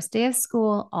child's first day of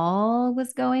school, all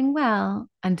was going well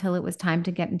until it was time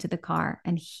to get into the car.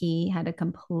 And he had a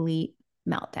complete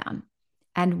meltdown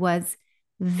and was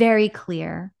very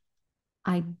clear,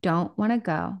 I don't want to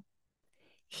go.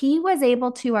 He was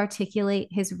able to articulate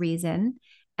his reason.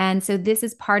 And so this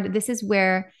is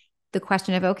where the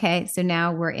question of, okay, so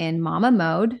now we're in mama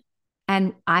mode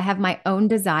and I have my own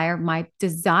desire. My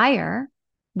desire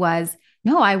was,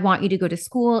 no, I want you to go to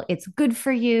school. It's good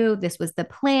for you. This was the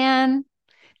plan.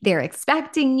 They're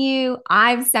expecting you.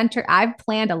 I've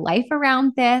planned a life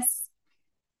around this.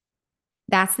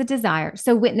 That's the desire.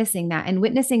 So witnessing that and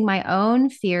witnessing my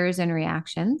own fears and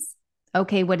reactions.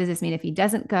 Okay, what does this mean if he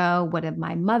doesn't go? What did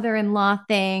my mother-in-law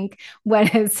think?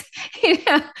 What is,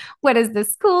 what does the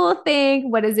school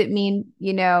think? What does it mean,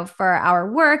 for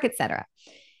our work, etc.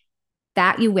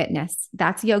 That you witness.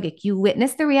 That's yogic. You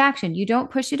witness the reaction. You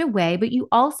don't push it away, but you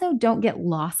also don't get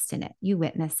lost in it. You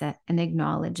witness it and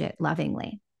acknowledge it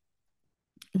lovingly.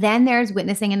 Then there's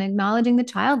witnessing and acknowledging the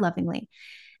child lovingly.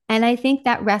 And I think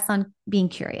that rests on being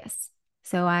curious.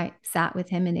 So I sat with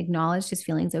him and acknowledged his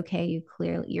feelings. Okay,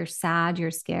 you're sad,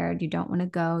 you're scared, you don't want to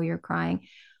go, you're crying.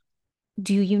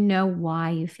 Do you know why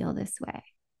you feel this way?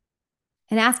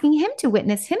 And asking him to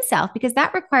witness himself, because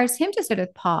that requires him to sort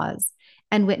of pause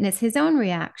and witness his own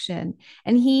reaction.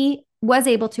 And he was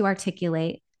able to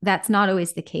articulate. That's not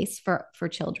always the case for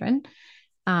children.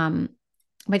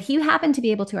 But he happened to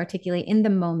be able to articulate in the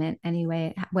moment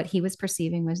anyway, what he was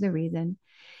perceiving was the reason.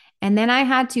 And then I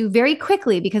had to very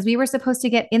quickly, because we were supposed to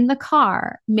get in the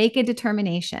car, make a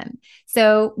determination.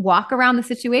 So walk around the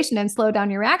situation and slow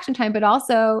down your reaction time. But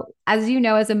also, as you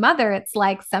know, as a mother, it's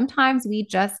like sometimes we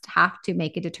just have to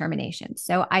make a determination.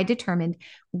 So I determined,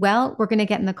 well, we're going to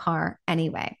get in the car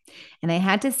anyway. And I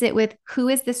had to sit with, who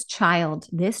is this child?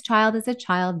 This child is a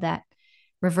child that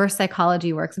reverse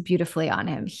psychology works beautifully on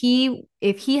him.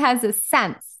 If he has a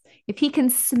sense, if he can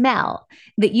smell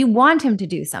that you want him to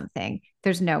do something,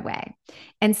 there's no way.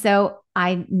 And so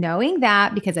knowing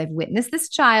that, because I've witnessed this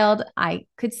child, I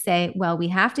could say, well, we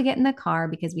have to get in the car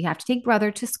because we have to take brother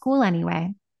to school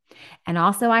anyway. And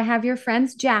also I have your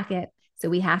friend's jacket. So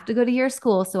we have to go to your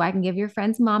school so I can give your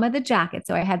friend's mama the jacket.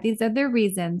 So I had these other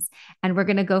reasons. And we're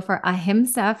going to go for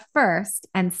ahimsa first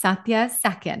and satya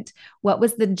second. What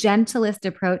was the gentlest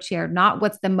approach here? Not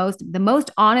what's the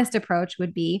most honest approach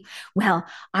would be, well,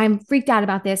 I'm freaked out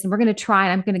about this and we're going to try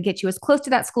and I'm going to get you as close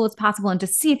to that school as possible and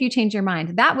just see if you change your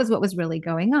mind. That was what was really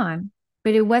going on.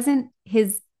 But it wasn't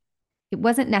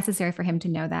necessary for him to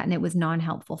know that. And it was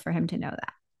non-helpful for him to know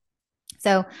that.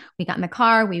 So we got in the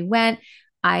car, we went.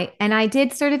 I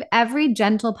did sort of every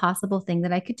gentle possible thing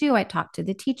that I could do. I talked to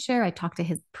the teacher, I talked to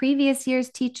his previous year's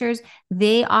teachers.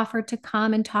 They offered to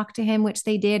come and talk to him, which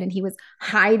they did. And he was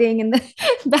hiding in the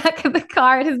back of the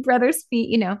car at his brother's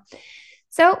feet.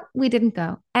 So we didn't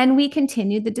go. And we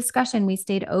continued the discussion. We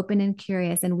stayed open and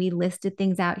curious and we listed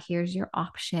things out. Here's your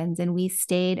options. And we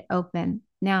stayed open.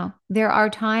 Now, there are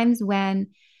times when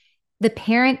the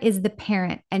parent is the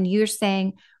parent and you're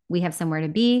saying, we have somewhere to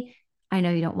be. I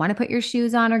know you don't want to put your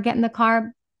shoes on or get in the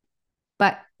car,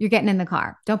 but you're getting in the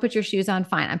car. Don't put your shoes on.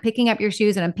 Fine. I'm picking up your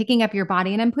shoes and I'm picking up your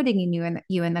body and I'm putting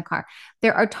you in the car.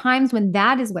 There are times when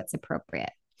that is what's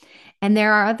appropriate. And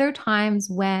there are other times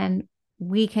when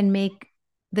we can make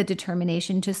the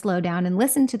determination to slow down and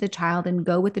listen to the child and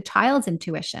go with the child's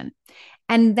intuition.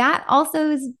 And that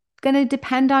also is going to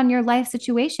depend on your life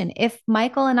situation. If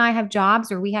Michael and I have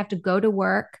jobs or we have to go to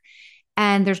work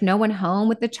and there's no one home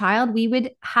with the child, we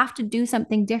would have to do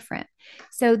something different.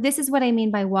 So this is what I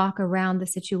mean by walk around the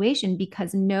situation,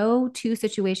 because no two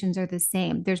situations are the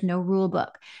same. There's no rule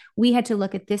book. We had to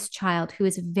look at this child who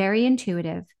is very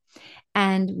intuitive,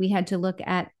 and we had to look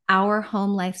at our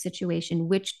home life situation,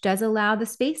 which does allow the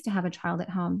space to have a child at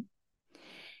home.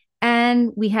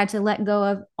 And we had to let go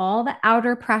of all the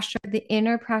outer pressure, the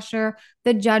inner pressure,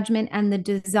 the judgment, and the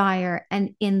desire.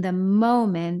 And in the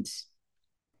moment,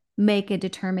 make a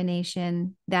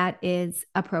determination that is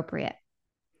appropriate.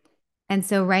 And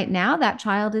so right now, that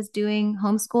child is doing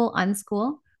homeschool,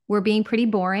 unschool. We're being pretty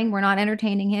boring. We're not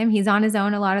entertaining him. He's on his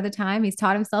own a lot of the time. He's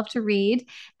taught himself to read.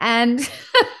 And,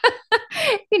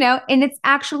 and it's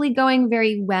actually going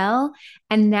very well.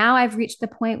 And now I've reached the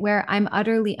point where I'm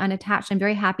utterly unattached. I'm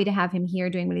very happy to have him here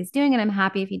doing what he's doing. And I'm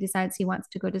happy if he decides he wants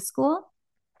to go to school.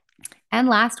 And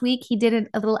last week, he did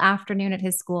a little afternoon at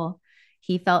his school.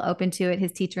 He felt open to it.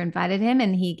 His teacher invited him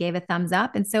and he gave a thumbs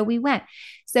up. And so we went.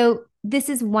 So this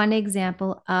is one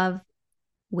example of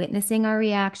witnessing our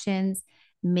reactions,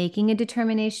 making a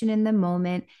determination in the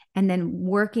moment, and then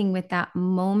working with that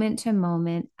moment to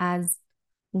moment as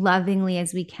lovingly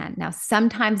as we can. Now,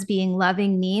 sometimes being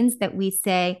loving means that we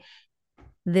say,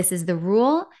 this is the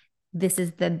rule, this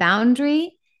is the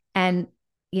boundary. And,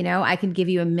 I can give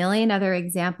you a million other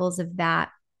examples of that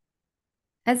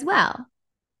as well.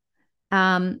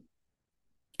 And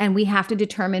we have to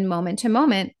determine moment to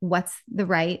moment what's the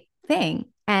right thing.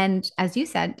 And as you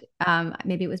said,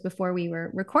 maybe it was before we were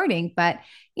recording, but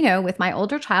with my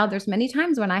older child, there's many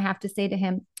times when I have to say to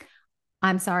him,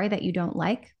 I'm sorry that you don't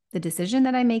like the decision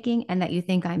that I'm making and that you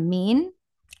think I'm mean.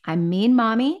 I'm mean,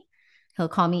 mommy. He'll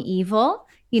call me evil,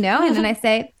 and then I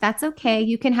say, that's okay.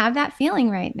 You can have that feeling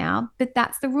right now, but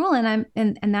that's the rule. And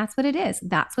that's what it is.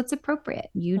 That's what's appropriate.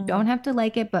 You don't have to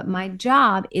like it, but my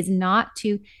job is not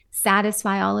to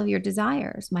satisfy all of your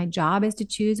desires. My job is to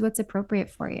choose what's appropriate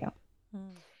for you.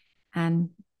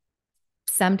 And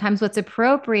sometimes what's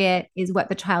appropriate is what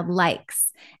the child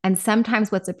likes. And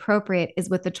sometimes what's appropriate is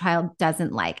what the child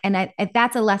doesn't like. And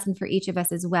that's a lesson for each of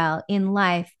us as well in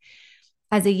life.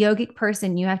 As a yogic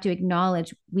person, you have to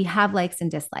acknowledge we have likes and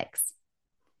dislikes.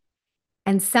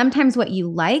 And sometimes what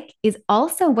you like is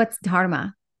also what's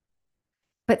dharma.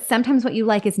 But sometimes what you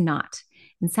like is not.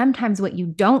 And sometimes what you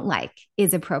don't like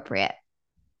is appropriate.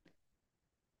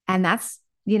 And that's,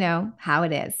 how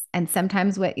it is. And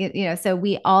sometimes so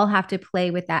we all have to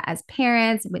play with that as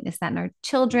parents, witness that in our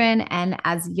children, and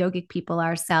as yogic people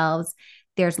ourselves.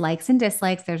 There's likes and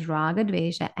dislikes, there's raga,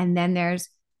 dvesha, and then there's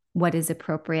what is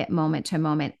appropriate moment to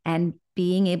moment, and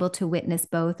being able to witness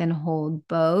both and hold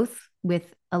both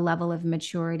with a level of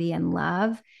maturity and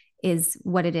love is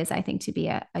what it is, I think, to be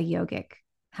a yogic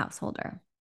householder.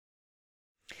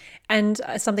 And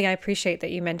something I appreciate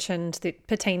that you mentioned that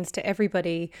pertains to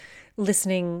everybody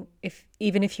listening,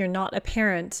 even if you're not a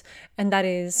parent, and that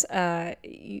is,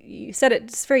 you said it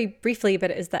just very briefly,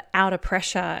 but it is the outer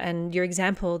pressure. And your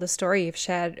example, the story you've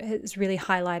shared, has really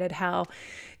highlighted how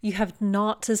you have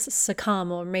not to succumb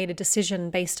or made a decision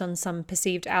based on some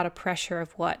perceived outer pressure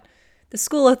of what the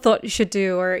school had thought you should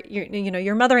do, or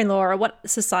your mother-in-law, or what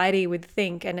society would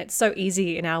think. And it's so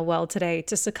easy in our world today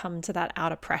to succumb to that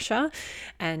outer pressure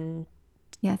and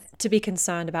to be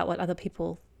concerned about what other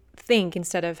people think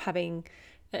instead of having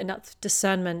enough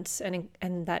discernment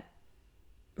and that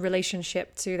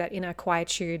relationship, to that inner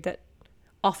quietude that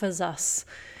offers us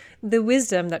the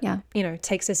wisdom that, Yeah.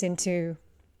 takes us into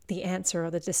the answer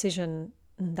or the decision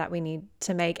that we need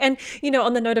to make. And,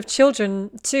 on the note of children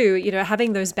too,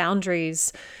 having those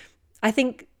boundaries, I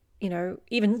think,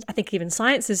 even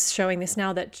science is showing this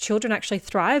now, that children actually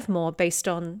thrive more based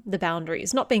on the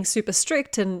boundaries, not being super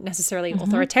strict and necessarily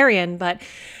authoritarian, but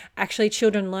actually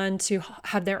children learn to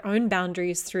have their own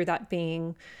boundaries through that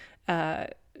being,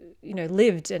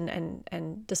 lived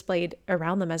and displayed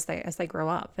around them as they grow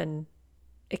up. And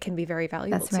it can be very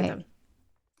valuable That's to right. them.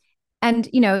 And,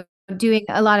 doing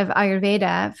a lot of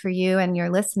Ayurveda for you and your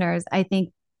listeners, I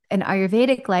think an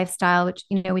Ayurvedic lifestyle, which,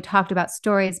 we talked about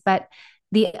stories, but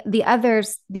the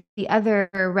other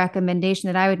recommendation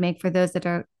that I would make for those that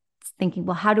are thinking,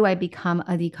 well, how do I become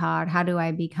adhikar? How do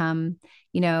I become,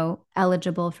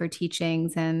 eligible for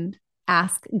teachings and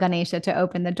ask Ganesha to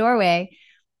open the doorway?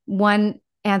 One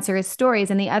answer is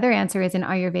stories, and the other answer is an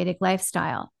Ayurvedic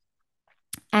lifestyle.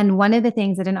 And one of the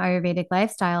things that an Ayurvedic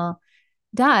lifestyle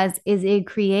does is it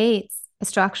creates a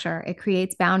structure, it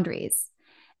creates boundaries.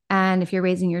 And if you're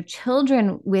raising your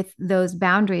children with those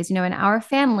boundaries, in our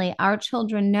family, our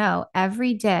children know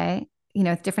every day,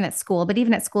 it's different at school, but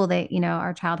even at school,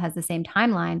 our child has the same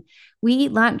timeline. We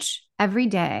eat lunch every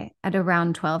day at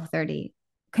around 12:30,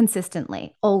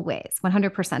 consistently, always,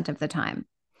 100% of the time.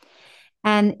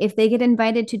 And if they get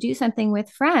invited to do something with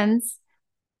friends,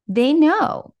 they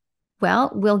know,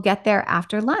 well, we'll get there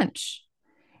after lunch.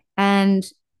 And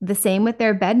the same with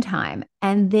their bedtime.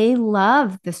 And they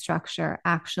love the structure,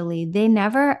 actually. They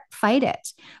never fight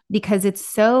it because it's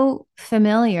so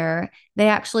familiar. They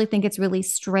actually think it's really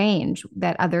strange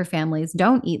that other families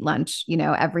don't eat lunch,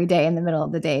 every day in the middle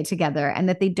of the day together, and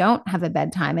that they don't have a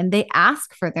bedtime. And they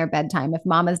ask for their bedtime if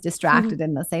mama's distracted,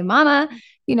 and they'll say, Mama,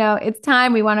 it's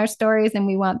time. We want our stories and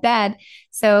we want bed.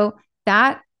 So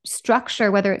that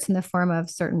structure, whether it's in the form of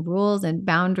certain rules and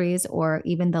boundaries or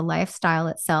even the lifestyle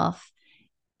itself,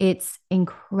 it's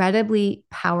incredibly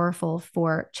powerful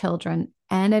for children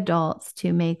and adults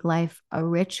to make life a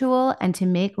ritual and to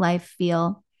make life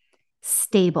feel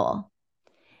stable.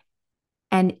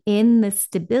 And in the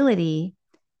stability,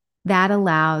 that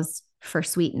allows for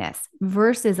sweetness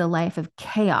versus a life of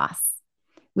chaos,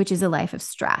 which is a life of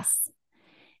stress.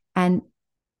 And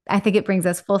I think it brings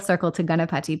us full circle to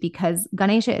Ganapati, because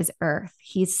Ganesha is earth.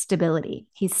 He's stability.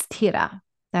 He's sthira.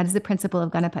 That is the principle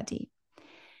of Ganapati.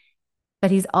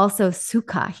 But he's also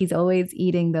sukha. He's always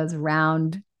eating those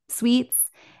round sweets.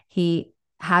 He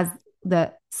has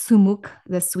the sumukh,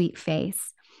 the sweet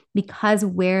face, because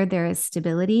where there is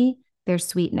stability, there's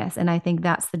sweetness. And I think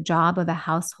that's the job of a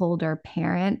householder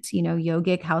parent,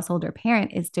 yogic householder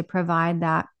parent, is to provide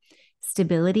that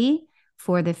stability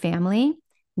for the family,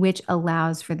 which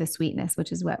allows for the sweetness,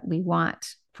 which is what we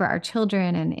want for our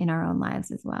children and in our own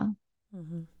lives as well.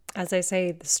 Mm-hmm. As I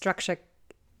say, the structure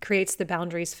creates the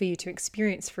boundaries for you to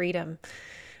experience freedom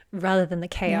rather than the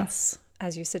chaos,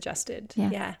 as you suggested.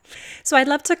 Yeah. So I'd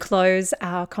love to close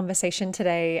our conversation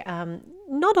today.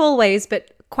 Not always,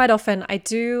 but quite often I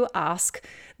do ask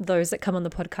those that come on the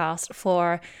podcast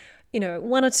for,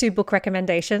 one or two book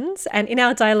recommendations. And in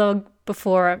our dialogue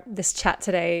before this chat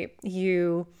today,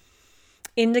 you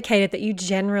indicated that you,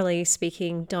 generally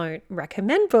speaking, don't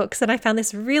recommend books. And I found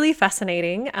this really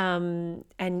fascinating. And,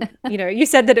 you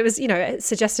said that it was,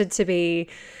 suggested to be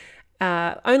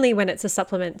only when it's a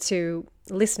supplement to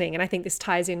listening. And I think this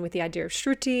ties in with the idea of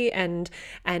Shruti and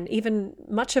even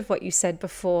much of what you said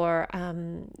before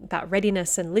about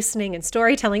readiness and listening and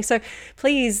storytelling. So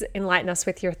please enlighten us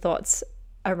with your thoughts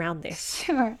around this.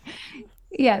 Sure.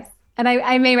 Yes. And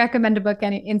I may recommend a book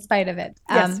in spite of it.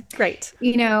 Yes, great.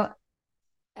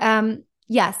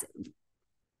 Yes.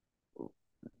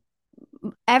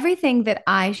 Everything that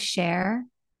I share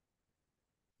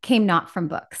came not from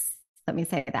books. Let me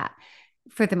say that,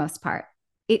 for the most part.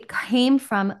 It came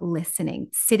from listening,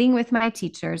 sitting with my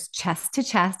teachers, chest to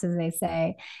chest, as they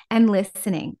say, and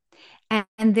listening.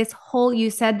 And this whole,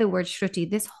 you said the word Shruti,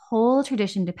 this whole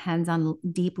tradition depends on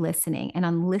deep listening and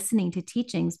on listening to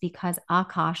teachings, because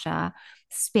Akasha,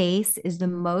 space, is the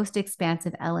most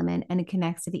expansive element and it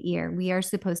connects to the ear. We are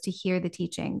supposed to hear the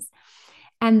teachings.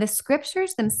 And the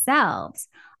scriptures themselves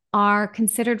are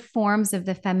considered forms of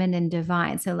the feminine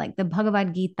divine. So, like the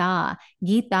Bhagavad Gita,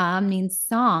 Gita means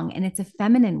song, and it's a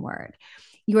feminine word.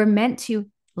 You are meant to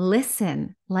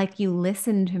listen like you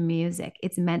listen to music.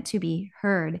 It's meant to be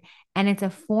heard, and it's a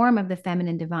form of the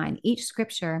feminine divine. Each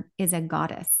scripture is a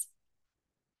goddess.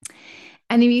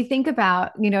 And if you think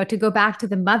about, to go back to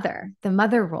the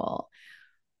mother role,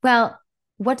 well,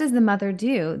 what does the mother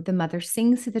do? The mother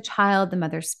sings to the child, the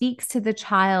mother speaks to the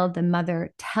child, the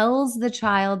mother tells the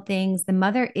child things, the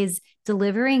mother is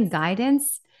delivering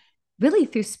guidance really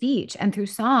through speech and through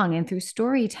song and through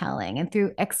storytelling and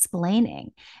through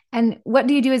explaining. And what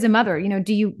do you do as a mother?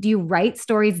 Do you write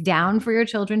stories down for your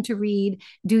children to read?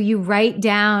 Do you write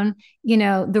down,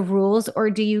 the rules,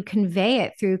 or do you convey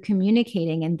it through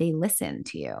communicating and they listen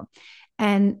to you?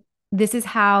 And this is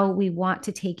how we want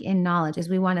to take in knowledge, is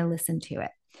we want to listen to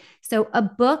it. So a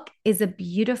book is a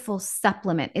beautiful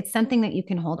supplement. It's something that you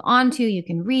can hold on to, you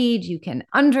can read, you can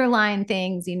underline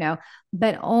things,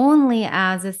 but only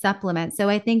as a supplement. So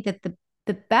I think that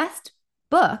the best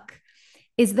book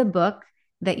is the book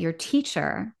that your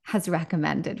teacher has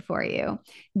recommended for you,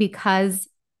 because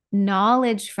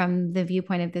knowledge from the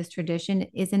viewpoint of this tradition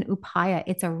is an upaya,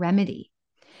 it's a remedy.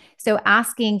 So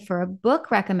asking for a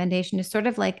book recommendation is sort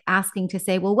of like asking to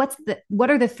say, well, what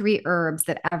are the 3 herbs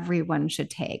that everyone should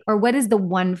take? Or what is the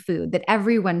one food that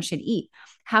everyone should eat?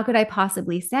 How could I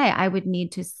possibly say? I would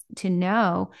need to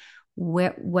know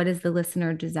what is the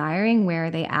listener desiring, where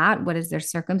are they at, what is their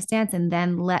circumstance, and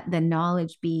then let the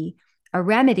knowledge be a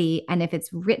remedy. And if it's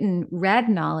read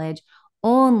knowledge,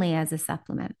 only as a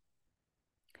supplement.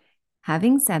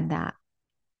 Having said that,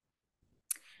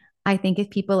 I think if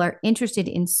people are interested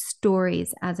in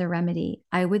stories as a remedy,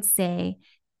 I would say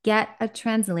get a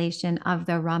translation of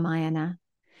the Ramayana,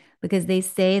 because they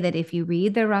say that if you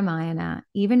read the Ramayana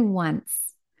even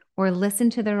once, or listen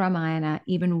to the Ramayana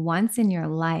even once in your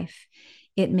life,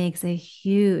 it makes a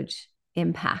huge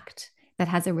impact that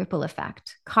has a ripple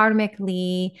effect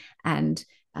karmically and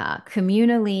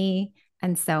communally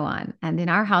and so on. And in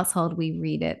our household, we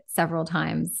read it several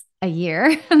times a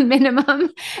year minimum.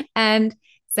 And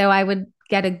so I would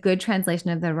get a good translation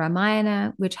of the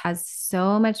Ramayana, which has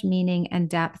so much meaning and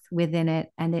depth within it.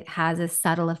 And it has a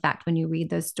subtle effect when you read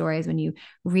those stories. When you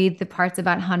read the parts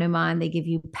about Hanuman, they give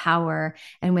you power.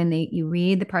 And when you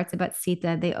read the parts about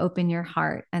Sita, they open your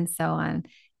heart and so on.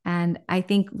 And I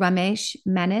think Ramesh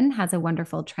Menon has a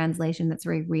wonderful translation that's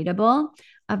very readable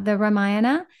of the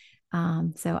Ramayana.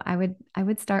 So I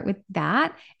would start with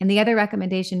that. And the other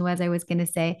recommendation was, I was going to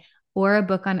say, or a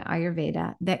book on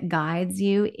Ayurveda that guides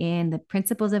you in the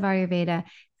principles of Ayurveda.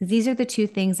 These are the 2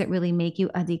 things that really make you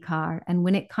adhikar. And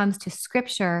when it comes to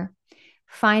scripture,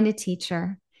 find a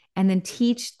teacher and then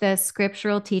teach the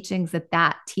scriptural teachings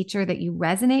that teacher that you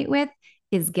resonate with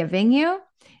is giving you.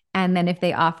 And then if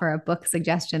they offer a book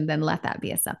suggestion, then let that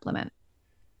be a supplement.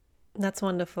 That's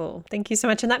wonderful. Thank you so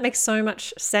much. And that makes so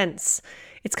much sense.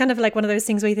 It's kind of like one of those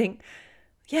things where you think,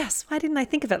 yes, why didn't I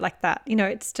think of it like that?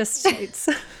 It's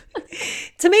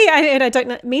to me, I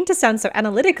don't mean to sound so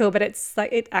analytical, but it's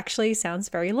like, it actually sounds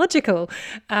very logical.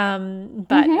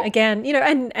 But again,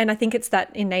 and I think it's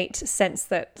that innate sense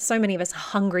that so many of us are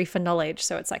hungry for knowledge.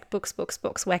 So it's like books, books,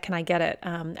 books. Where can I get it?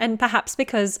 And perhaps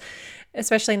because,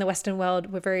 especially in the Western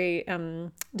world, we're very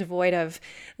devoid of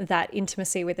that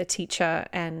intimacy with a teacher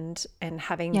and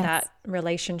having that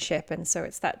relationship. And so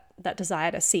it's that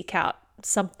desire to seek out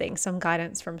some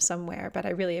guidance from somewhere. But I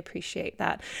really appreciate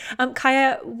that.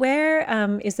 Kaya,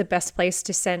 where is the best place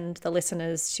to send the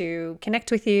listeners to connect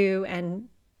with you and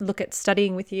look at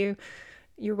studying with you?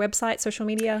 Your website, social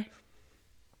media?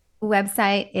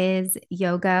 Website is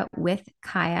Yoga with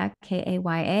Kaya,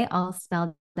 Kaya, all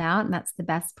spelled out. And that's the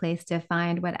best place to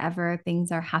find whatever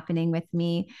things are happening with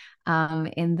me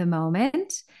in the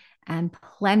moment. And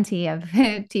plenty of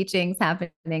teachings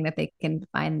happening that they can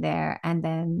find there. And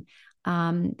then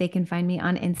they can find me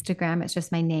on Instagram. It's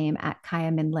just my name at Kaya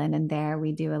Mindlin. And there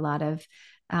we do a lot of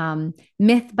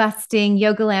myth busting,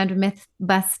 Yogaland myth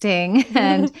busting,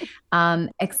 and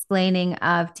explaining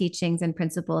of teachings and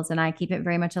principles. And I keep it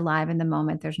very much alive in the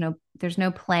moment. There's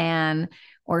no plan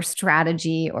or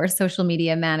strategy or social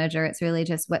media manager. It's really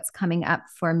just what's coming up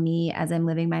for me as I'm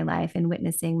living my life and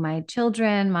witnessing my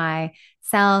children,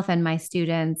 myself, and my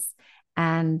students,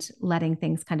 and letting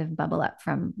things kind of bubble up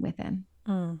from within.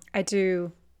 I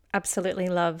do absolutely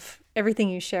love everything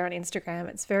you share on Instagram.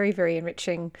 It's very, very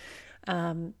enriching.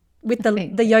 With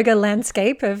the yoga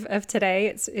landscape of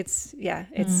today,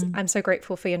 I'm so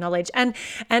grateful for your knowledge. And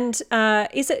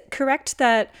is it correct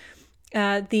that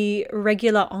the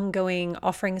regular ongoing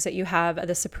offerings that you have are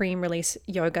the Supreme Release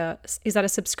Yoga? Is that a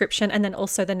subscription? And then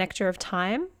also the Nectar of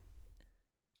Time?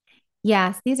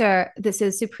 Yes, this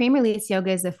is Supreme Release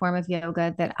Yoga is a form of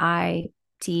yoga that I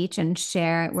teach and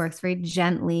share. It works very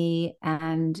gently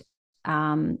and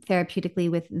therapeutically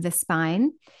with the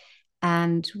spine.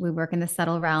 And we work in the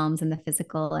subtle realms and the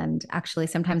physical. And actually,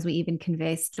 sometimes we even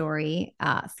convey story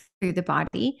through the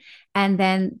body. And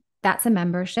then That's a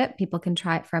membership. People can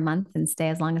try it for a month and stay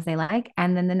as long as they like.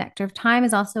 And then the Nectar of Time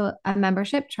is also a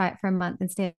membership. Try it for a month and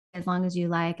stay as long as you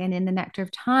like. And in the Nectar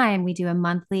of Time, we do a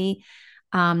monthly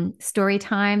story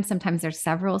time. Sometimes there's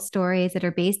several stories that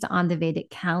are based on the Vedic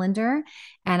calendar.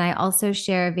 And I also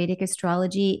share Vedic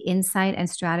astrology insight and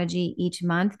strategy each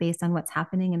month based on what's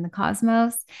happening in the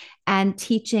cosmos and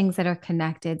teachings that are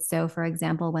connected. So, for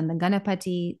example, when the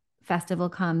Ganapati festival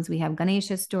comes, we have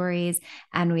Ganesha stories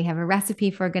and we have a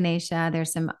recipe for Ganesha.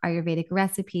 There's some Ayurvedic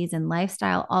recipes and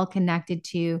lifestyle all connected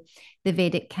to the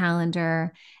Vedic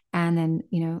calendar. And then,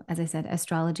 as I said,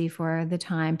 astrology for the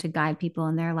time to guide people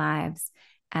in their lives,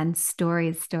 and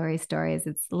stories.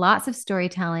 It's lots of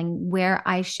storytelling where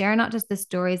I share not just the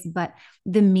stories, but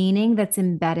the meaning that's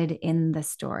embedded in the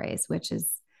stories, which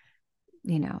is,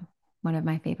 one of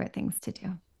my favorite things to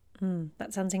do.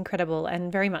 That sounds incredible and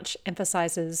very much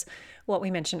emphasizes what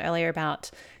we mentioned earlier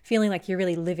about feeling like you're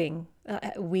really living,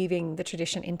 weaving the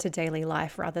tradition into daily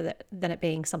life rather than it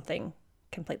being something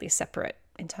completely separate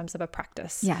in terms of a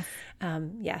practice. Yes.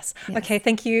 Yes. Okay.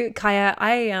 Thank you, Kaya.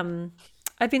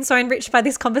 I've been so enriched by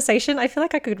this conversation. I feel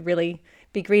like I could really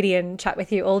be greedy and chat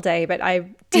with you all day, but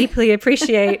I deeply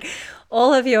appreciate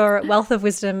all of your wealth of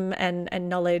wisdom and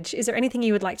knowledge. Is there anything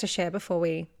you would like to share before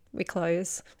we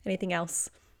close? Anything else?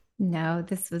 No,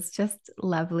 this was just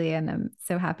lovely. And I'm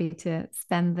so happy to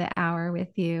spend the hour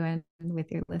with you and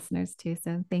with your listeners too.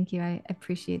 So thank you. I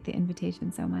appreciate the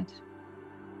invitation so much.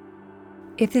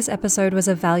 If this episode was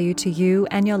of value to you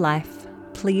and your life,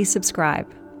 please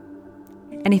subscribe.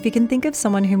 And if you can think of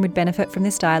someone who would benefit from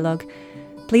this dialogue,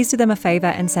 please do them a favor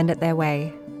and send it their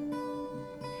way.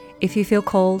 If you feel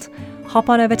called, hop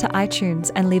on over to iTunes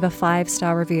and leave a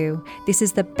 5-star review. This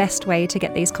is the best way to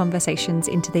get these conversations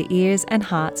into the ears and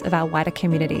hearts of our wider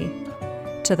community,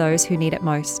 to those who need it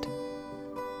most.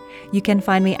 You can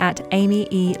find me at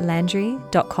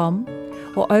amyelandry.com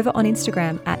or over on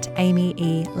Instagram at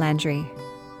amyelandry.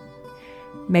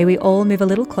 May we all move a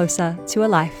little closer to a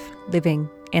life living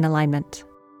in alignment.